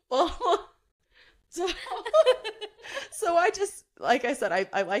 Well, so I just, like I said,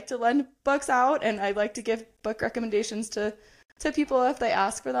 I like to lend books out and I like to give book recommendations to people if they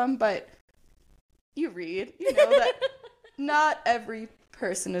ask for them, but you read, you know that not every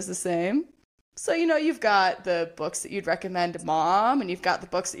person is the same. So, you've got the books that you'd recommend to mom, and you've got the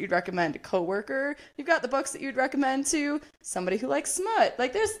books that you'd recommend to coworker. You've got the books that you'd recommend to somebody who likes smut.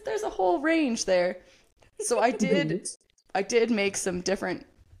 Like there's a whole range there. So I did make some different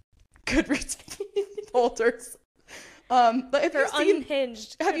Goodreads folders. But if They're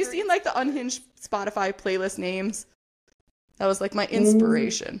unhinged. Have you seen like the unhinged Spotify playlist names? That was like my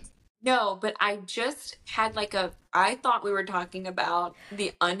inspiration. No, but I just had I thought we were talking about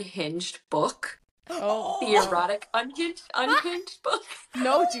the unhinged book. Oh. The erotic unhinged book.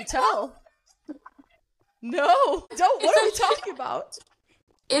 No, do tell. No, don't. What are we talking about?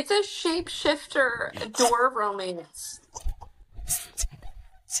 It's a shapeshifter door romance.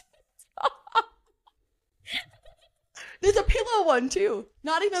 There's a pillow one too.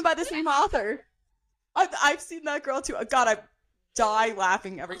 Not even by the same author. I've seen that girl too. God, I die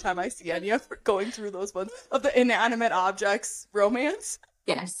laughing every time I see any of her going through those ones of the inanimate objects romance.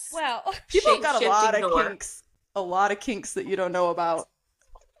 Yes. Well, people have got a lot of kinks that you don't know about.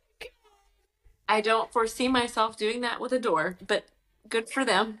 I don't foresee myself doing that with a door, but good for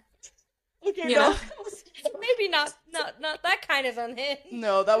them. Okay, Maybe not that kind of unhinged.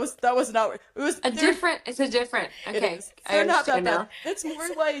 No, that was not. It was It's a different. Okay, they're not that bad. It's more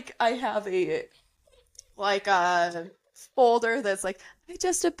like I have a folder that's like I'm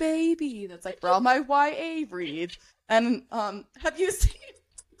just a baby. That's like for all my YA reads. And have you seen?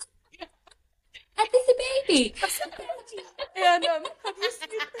 I'm just a baby. And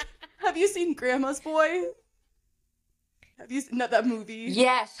have you seen Grandma's Boy? Have you seen that movie?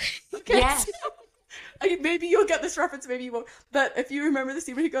 Yes. Okay. Yes. Maybe you'll get this reference, maybe you won't. But if you remember the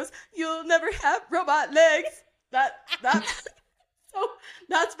scene where he goes, "You'll never have robot legs." That so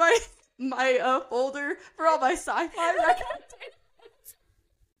that's my folder for all my sci-fi recommendations.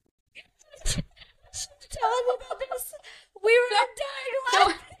 Tell me about this. We were dying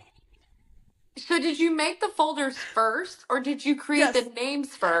laughing. So did you make the folders first, or did you create the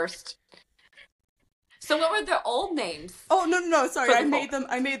names first? So what were the old names? Oh no! Sorry, I made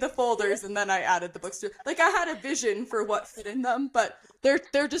the folders and then I added the books to. Like I had a vision for what fit in them, but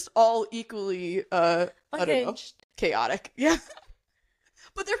they're just all equally I don't know, chaotic. Yeah.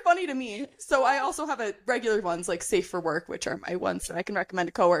 But they're funny to me. So I also have regular ones like Safe for Work, which are my ones that I can recommend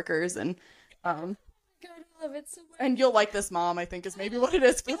to coworkers and God, I love it so much. And you'll like this, Mom, I think is maybe what it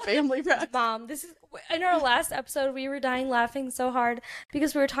is for family rec. Mom, this is in our last episode we were dying laughing so hard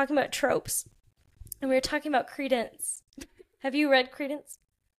because we were talking about tropes. And we were talking about Credence. Have you read Credence?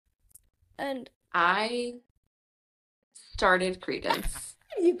 And I started Credence.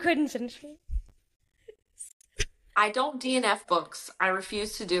 You couldn't finish it. I don't DNF books. I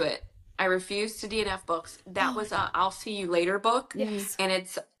refuse to do it. I refuse to DNF books. That was a I'll see you later book. Yes. And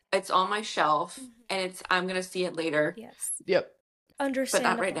it's on my shelf and I'm gonna see it later. Yes. Yep. Understandable.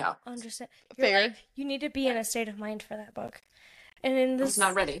 But not right now. Understand. Fair. Like, you need to be in a state of mind for that book. And in this, I was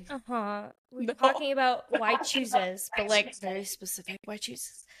not ready. We're talking about why chooses, but like very specific why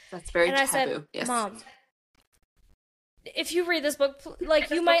chooses. That's very and taboo. I said, yes. Mom, if you read this book,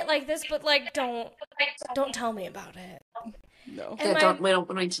 like you might like this, but like don't tell me about it. No. And yeah, we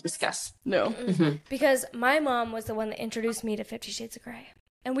don't need to discuss. No. Mm-hmm. Because my mom was the one that introduced me to 50 Shades of Grey.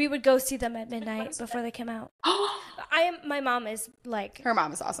 And we would go see them at midnight before they came out. My mom is like... Her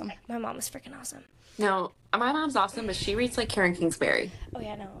mom is awesome. My mom is freaking awesome. No, my mom's awesome, but she reads like Karen Kingsbury. Oh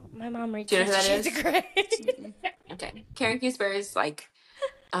yeah, no. My mom reads 50 Shades of Grey. Okay. Karen Kingsbury is like...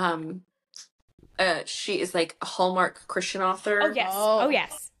 she is like a Hallmark Christian author. Oh, yes. Oh,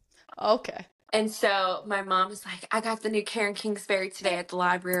 yes. Okay. And so my mom is like, I got the new Karen Kingsbury today at the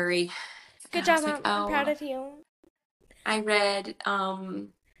library. Good job, Mom. I'm proud of you. I read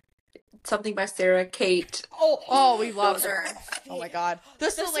something by Sarah Kate. Oh, we loved her. Oh my God. The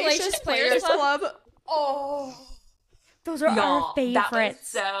Salacious Players Club. Oh. Those are our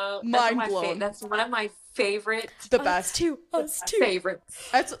favorites. Mind blown. That's one of my favorite. The best. Us too. Favorites.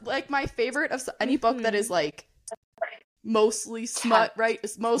 That's like my favorite of any book that is like mostly smut, right?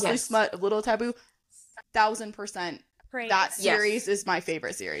 It's mostly smut, a little taboo. 1000%. Praise. That series is my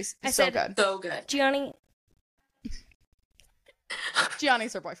favorite series. It's so good. So good.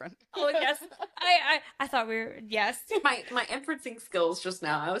 Gianni's her boyfriend. Oh yes. I thought we were My inferencing skills just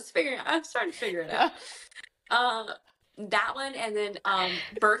now. I was starting to figure it out. That one and then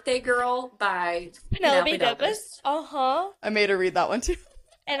Birthday Girl by Penelope Douglas. I made her read that one too.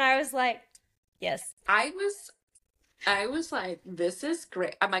 And I was like, yes. I was like, this is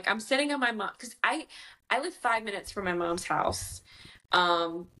great. I'm like, I'm sitting on my mom because I live 5 minutes from my mom's house.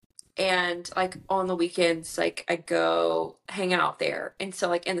 And like on the weekends, like I go hang out there. And so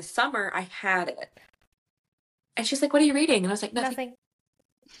like in the summer I had it. And she's like, what are you reading? And I was like, nothing.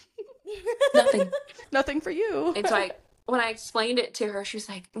 Nothing. Nothing for you. And so when I explained it to her, she was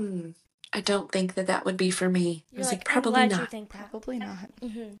like, I don't think that would be for me. I was like, probably not. You think that. Probably not.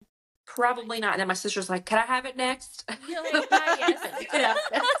 Mm-hmm. Probably not. And then my sister's like, can I have it next? You're like, yes. Yeah.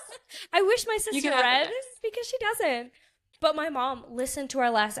 I wish my sister read because she doesn't. But my mom listened to our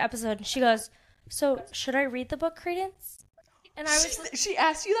last episode and she goes, so should I read the book Credence? And I was she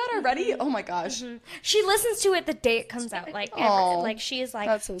asked you that already? Oh my gosh. Mm-hmm. She listens to it the day it comes out. Like she is like,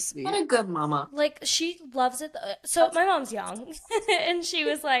 that's so sweet. What a good mama. Like she loves it. So my mom's young and she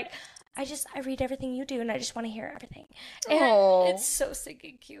was like, I read everything you do and I just want to hear everything. And it's so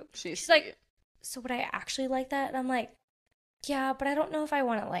stinking cute. She's like, so would I actually like that? And I'm like, yeah, but I don't know if I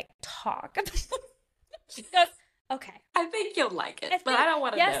want to like talk. She goes, okay. I think you'll like it, but I don't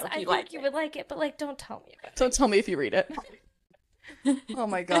want to know if you like it. Yes, I think you would like it, but like, don't tell me about it. Don't tell me if you read it. Oh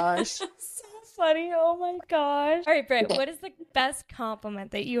my gosh. So funny. Oh my gosh. All right, Britt, what is the best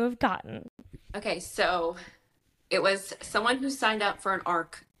compliment that you have gotten? Okay, so it was someone who signed up for an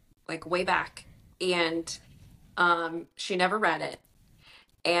ARC like way back and she never read it.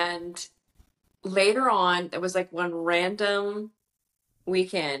 And later on, it was like one random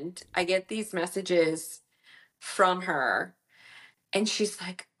weekend, I get these messages from her, and she's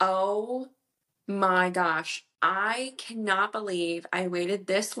like, "Oh my gosh, I cannot believe I waited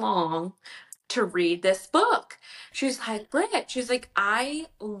this long to read this book." She's like, "Britt," she's like, "I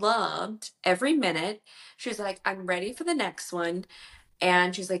loved every minute." She's like, "I'm ready for the next one."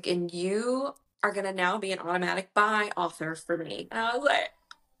 And she's like, "And you are going to now be an automatic buy author for me." And I was like,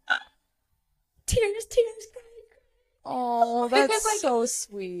 tears. Oh, that's because, like, so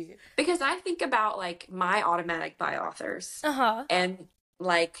sweet. because I think about like my automatic buy authors, Uh-huh. and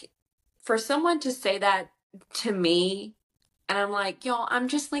like for someone to say that to me, and I'm like, yo, I'm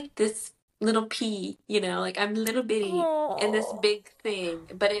just like this little pea, like I'm little bitty in this Oh. big thing.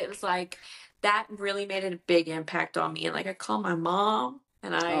 But it was like that really made a big impact on me. And like I called my mom,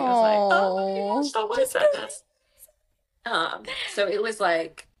 and I was like, oh my gosh, someone said this. So it was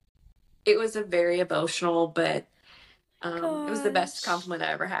like, it was a very emotional, but it was the best Gosh. compliment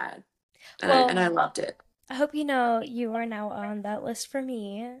I ever had. And Well, I loved it. I hope you know you are now on that list for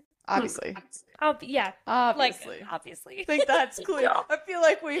me. Obviously. Yeah. Obviously. Like, obviously. I think that's clear. Yeah. I feel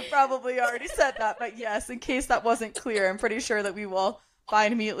like we probably already said that, but yes, in case that wasn't clear, I'm pretty sure that we will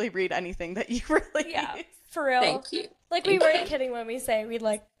immediately read anything that you release. Yeah, for real. Thank you. Like, we weren't kidding when we say we,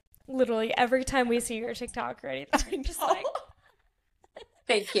 like, literally every time we see your TikTok or anything, just like...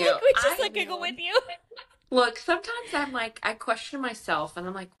 Thank you. we just, like, giggle with you. Look, sometimes I'm like, I question myself, and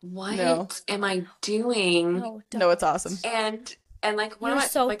I'm like, what No. am I doing? No, it's awesome. And like one You're of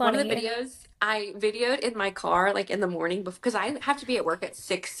so one of the funny. videos I videoed in my car, like in the morning, because I have to be at work at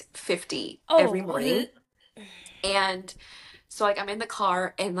 6:50 every morning. And so like I'm in the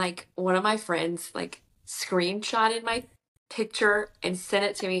car, and like one of my friends like screenshotted my picture and sent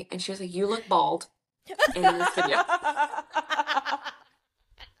it to me, and she was like, "You look bald in this video."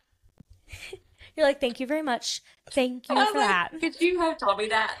 You're like, thank you very much. Thank you for that. Could you have told me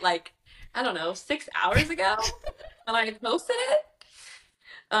that, like, I don't know, 6 hours ago when I posted it?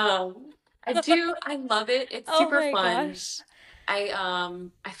 I love it. It's super fun. Gosh. I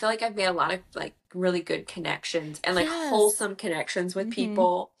feel like I've made a lot of like really good connections and like Yes. wholesome connections with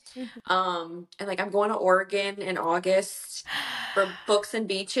people. And like I'm going to Oregon in August for Books and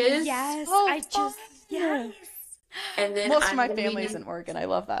Beaches. Yes. Oh, yes. And then most of my family's in Oregon. I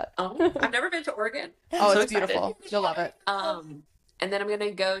love that. Oh, I've never been to Oregon. Oh, So it's beautiful. You'll love it. And then I'm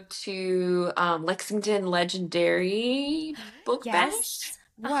gonna go to Lexington Legendary Book Bash.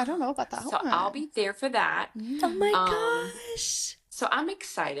 Oh, I don't know about that So one. I'll be there for that. Oh my gosh. So I'm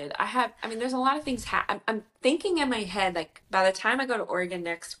excited. There's a lot of things. I'm thinking in my head, like by the time I go to Oregon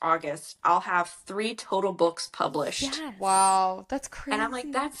next August, I'll have 3 total books published. Yes. Wow, that's crazy. And I'm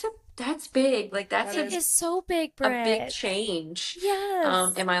like, that's big. Like It is so big, Britt. a big change.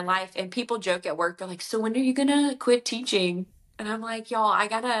 Yes. In my life. And people joke at work. They're like, "So when are you gonna quit teaching?" And I'm like, y'all, I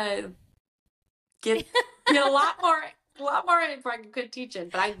gotta get a lot more before I can quit teaching.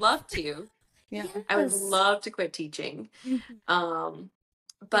 But I'd love to. Yeah. Yes. I would love to quit teaching.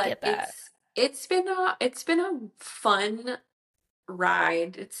 But it's been a fun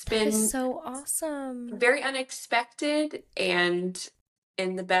ride. It's That been is so awesome. very unexpected and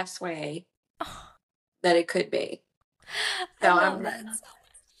in the best way that it could be. So I love that so much.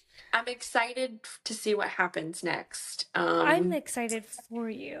 I'm excited to see what happens next. I'm excited for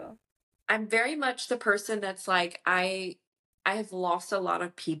you. I'm very much the person that's like, I have lost a lot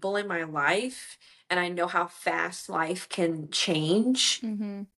of people in my life, and I know how fast life can change.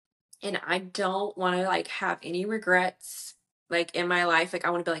 Mm-hmm. And I don't want to like have any regrets like in my life. Like I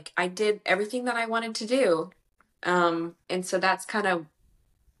want to be like, I did everything that I wanted to do. And so that's kind of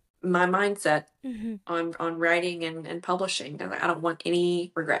my mindset on writing and publishing. I don't want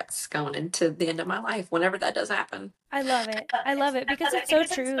any regrets going into the end of my life whenever that does happen. I love it. I love it because it's so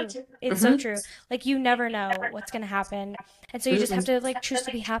true. It's so true. Like you never know what's going to happen. And so you just have to like choose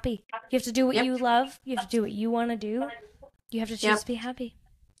to be happy. You have to do what you love. You have to do what you want to do. You have to choose to be happy.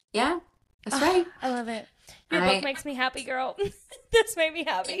 Yeah, that's right. I love it. Your book makes me happy, girl. This made me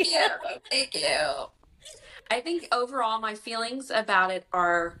happy. Thank you. I think overall my feelings about it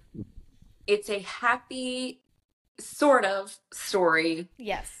are, it's a happy sort of story.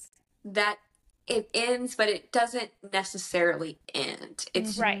 Yes. That it ends, but it doesn't necessarily end.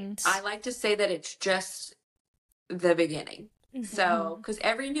 It's right. I like to say that it's just the beginning. So, because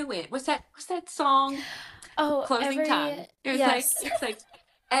every new end, what's that song? Oh, Closing Time. It's like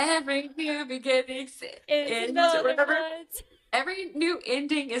every new beginning ends. Remember? Every new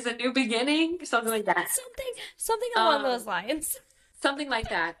ending is a new beginning, something like that. Something along those lines. Something like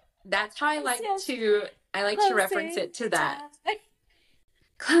that. That's how I like to reference it to that.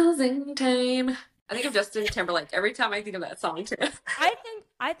 Closing time. I think of Justin Timberlake every time I think of that song too.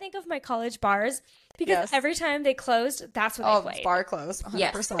 I think of my college bars because every time they closed, that's what they played. Bar closed. 100%.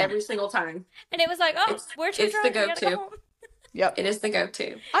 Yes, every single time. And it was like, oh, we're too drunk. It's the go-to. Yep, it is the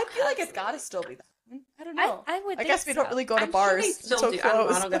go-to. I feel like it's got to still be that. I don't know. I guess we don't really go to bars. Sure they still do.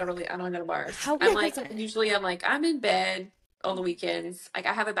 I don't go to bars. I'm in bed on the weekends. Like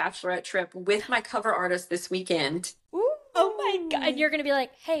I have a bachelorette trip with my cover artist this weekend. Ooh. Oh my God. And you're going to be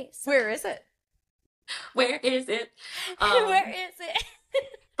like, hey, where is it? Where is it? Where is it?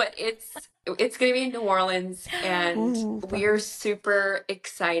 But it's going to be in New Orleans, and we're super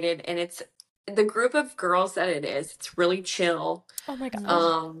excited. And it's the group of girls that it is. It's really chill. Oh my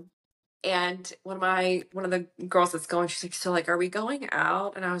gosh. And one of the girls that's going, she's like, so like, are we going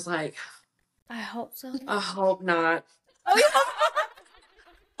out? And I was like, I hope so. I hope not. Oh,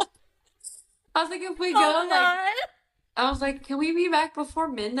 yeah. I was like, if we go, I was like, can we be back before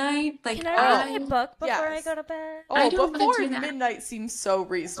midnight? Like, can I read my book before I go to bed? Oh, before midnight seems so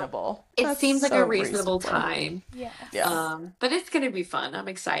reasonable. It seems like a reasonable time. Yeah. But it's gonna be fun. I'm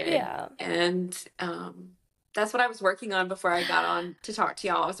excited. Yeah. And that's what I was working on before I got on to talk to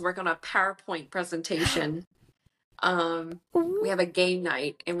y'all. I was working on a PowerPoint presentation. We have a game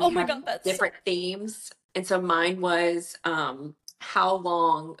night, and we have different themes. And so mine was, how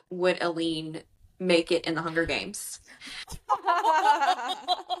long would Aline make it in the Hunger Games?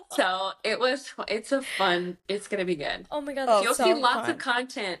 So it's gonna be good. Oh my God. You'll see lots of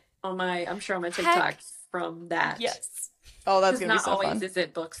content on my TikTok from that. Yes. Oh, that's gonna be so fun. Not always is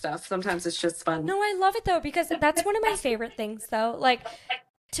it book stuff. Sometimes it's just fun. No, I love it though, because that's one of my favorite things though. Like,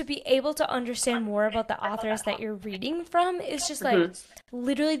 to be able to understand more about the authors that you're reading from is just like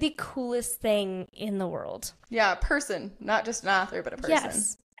literally the coolest thing in the world. Yeah, a person, not just an author, but a person.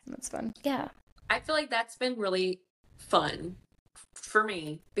 Yes. That's fun. Yeah. I feel like that's been really fun for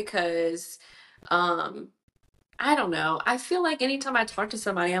me because I don't know. I feel like anytime I talk to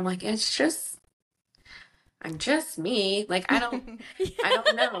somebody, I'm like, I'm just me. Like I don't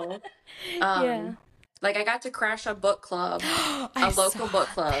know. Like I got to crash a book club, a local book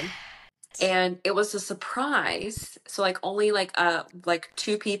club. And it was a surprise. So like only like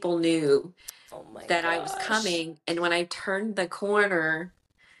 2 people knew that I was coming. And when I turned the corner,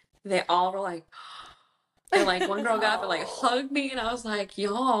 they all were like, and like one girl got up and like hugged me, and I was like,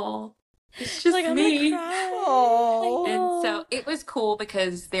 y'all, it's just like, me. And so it was cool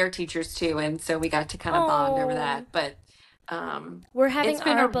because they're teachers too, and so we got to kind of bond over that. But we're having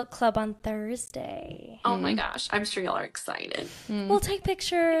our book club on Thursday. Oh my gosh, I'm sure y'all are excited. We'll take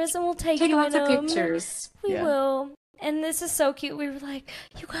pictures and we'll take lots of pictures. We will. And this is so cute. We were like,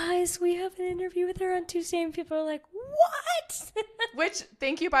 you guys, we have an interview with her on Tuesday, and people are like, what? Which,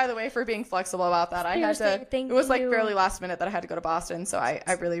 thank you, by the way, for being flexible about that. It was like fairly last minute that I had to go to Boston, so I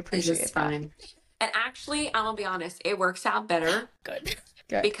really appreciate that. Fine. And actually, I'm gonna be honest, it works out better. Good.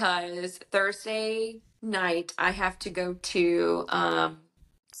 Because Thursday night I have to go to a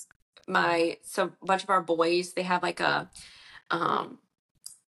bunch of our boys, they have like a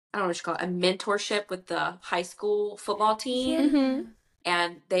I don't know what you call it, a mentorship with the high school football team.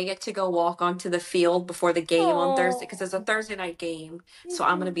 And they get to go walk onto the field before the game on Thursday because it's a Thursday night game. So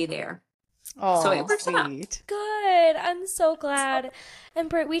I'm going to be there. Oh, so it works out. Good. I'm so glad. And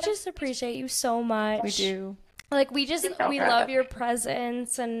Britt, we just appreciate you so much. We do. Like, we love your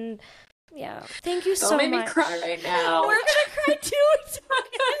presence, and yeah. Thank you so much. Don't make me cry right now. We're going to cry too. It's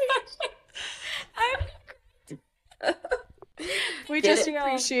okay. We just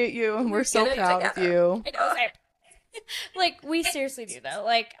appreciate you, and we're so proud of you. I know. Like, we seriously do, though.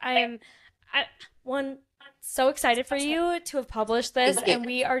 Like, I'm so excited for you to have published this, and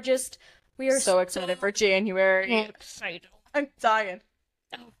we are so excited for January. I'm dying.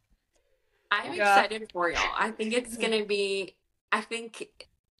 I'm excited for y'all. I think it's going to be, I think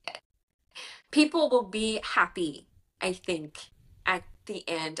people will be happy, I think, at the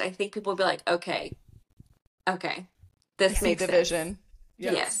end. I think people will be like, okay, this makes sense. Vision.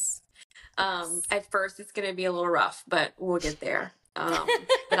 Yes. At first it's going to be a little rough, but we'll get there.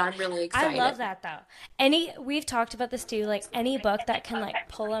 But I'm really excited. I love that though. We've talked about this too, like any book that can like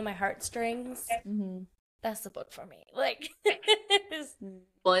pull on my heartstrings. That's the book for me. Like, it's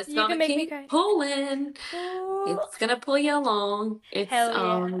gonna keep pulling. It's gonna pull you along.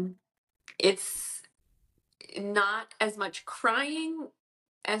 It's not as much crying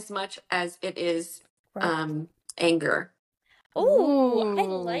as much as it is anger. Ooh, I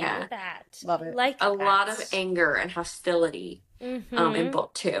like that. Love it. Like a lot of anger and hostility in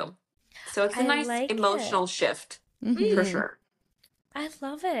book 2. So it's a nice emotional shift for sure. I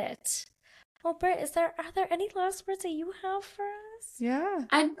love it. Well, Britt, are there any last words that you have for us? Yeah.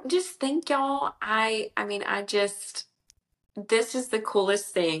 I just thank y'all. I mean, this is the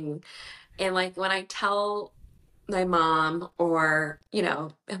coolest thing. And like when I tell my mom or,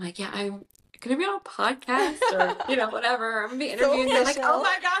 I'm like, yeah, I'm gonna be on a podcast or, whatever. I'm gonna be interviewed. And they're like, oh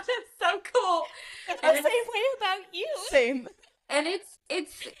my gosh, that's so cool. The same way about you. Same. And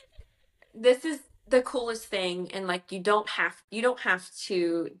this is the coolest thing. And like, you don't have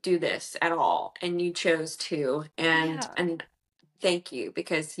to do this at all. And you chose to, and thank you,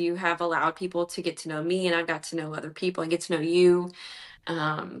 because you have allowed people to get to know me, and I got to know other people and get to know you.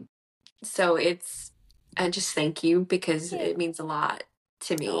 So I just thank you, because it means a lot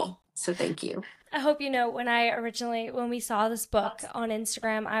to me. Oh. So thank you. I hope you know, when we saw this book on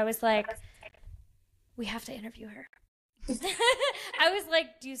Instagram, I was like, we have to interview her. I was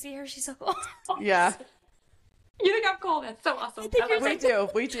like, do you see her? She's so cool. Yeah. You think I'm cool? That's so awesome. We do.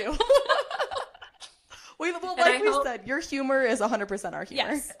 Like we said, your humor is 100% our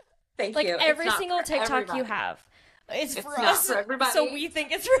humor. Yes. Thank you. Like every single TikTok you have, it's for us. For everybody. So we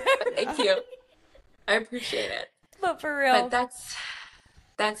think it's for everybody. Thank you. I appreciate it. But for real. But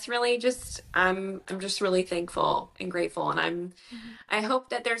that's really just, I'm just really thankful and grateful. And I hope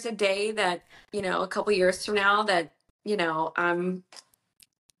that there's a day that, a couple years from now that, I'm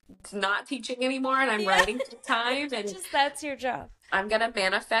not teaching anymore and I'm writing full time, and that's your job. I'm going to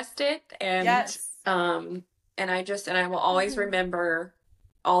manifest it. And, and I will always remember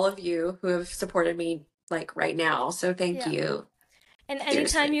all of you who have supported me like right now. So thank you. And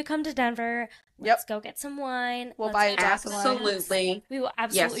anytime you come to Denver, let's go get some wine. We'll buy a glass of wine. Absolutely. We will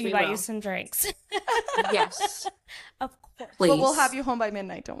absolutely buy you some drinks. Yes. Of course. Please. But we'll have you home by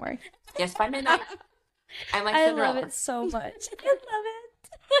midnight, don't worry. Yes, by midnight. I love it so much. I love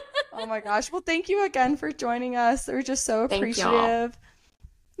it. Oh my gosh. Well, thank you again for joining us. We're just so appreciative.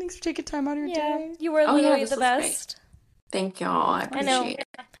 Thanks for taking time out of your day. You were literally the best. Great. Thank y'all. I appreciate it.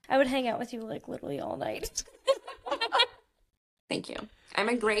 I would hang out with you like literally all night. Thank you. I'm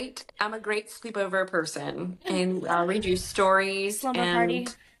a great sleepover person, and I'll read you stories. Slumber party.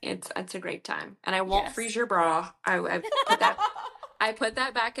 It's a great time. And I won't freeze your bra. I put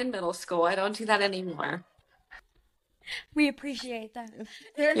that back in middle school. I don't do that anymore. We appreciate that.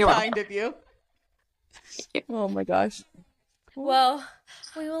 Very kind of you. Oh my gosh. Cool. Well,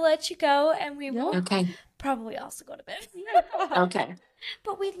 we will let you go, and we will probably also go to bed. Okay.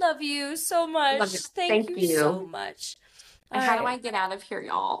 But we love you so much. Thank you so much. And how do I get out of here,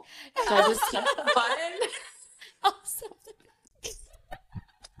 y'all? So I just hit the button. Awesome.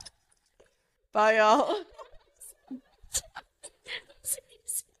 Bye, y'all.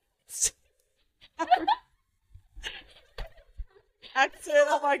 Exit.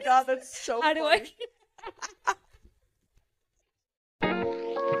 Oh my god, that's so funny. How do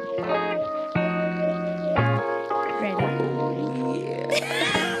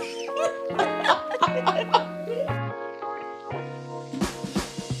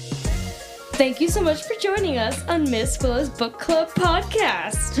Thank you so much for joining us on Miss Willow's Book Club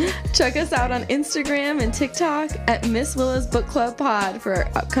podcast. Check us out on Instagram and TikTok at Miss Willow's Book Club Pod for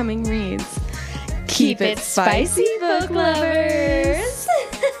our upcoming reads. Keep it spicy, book lovers.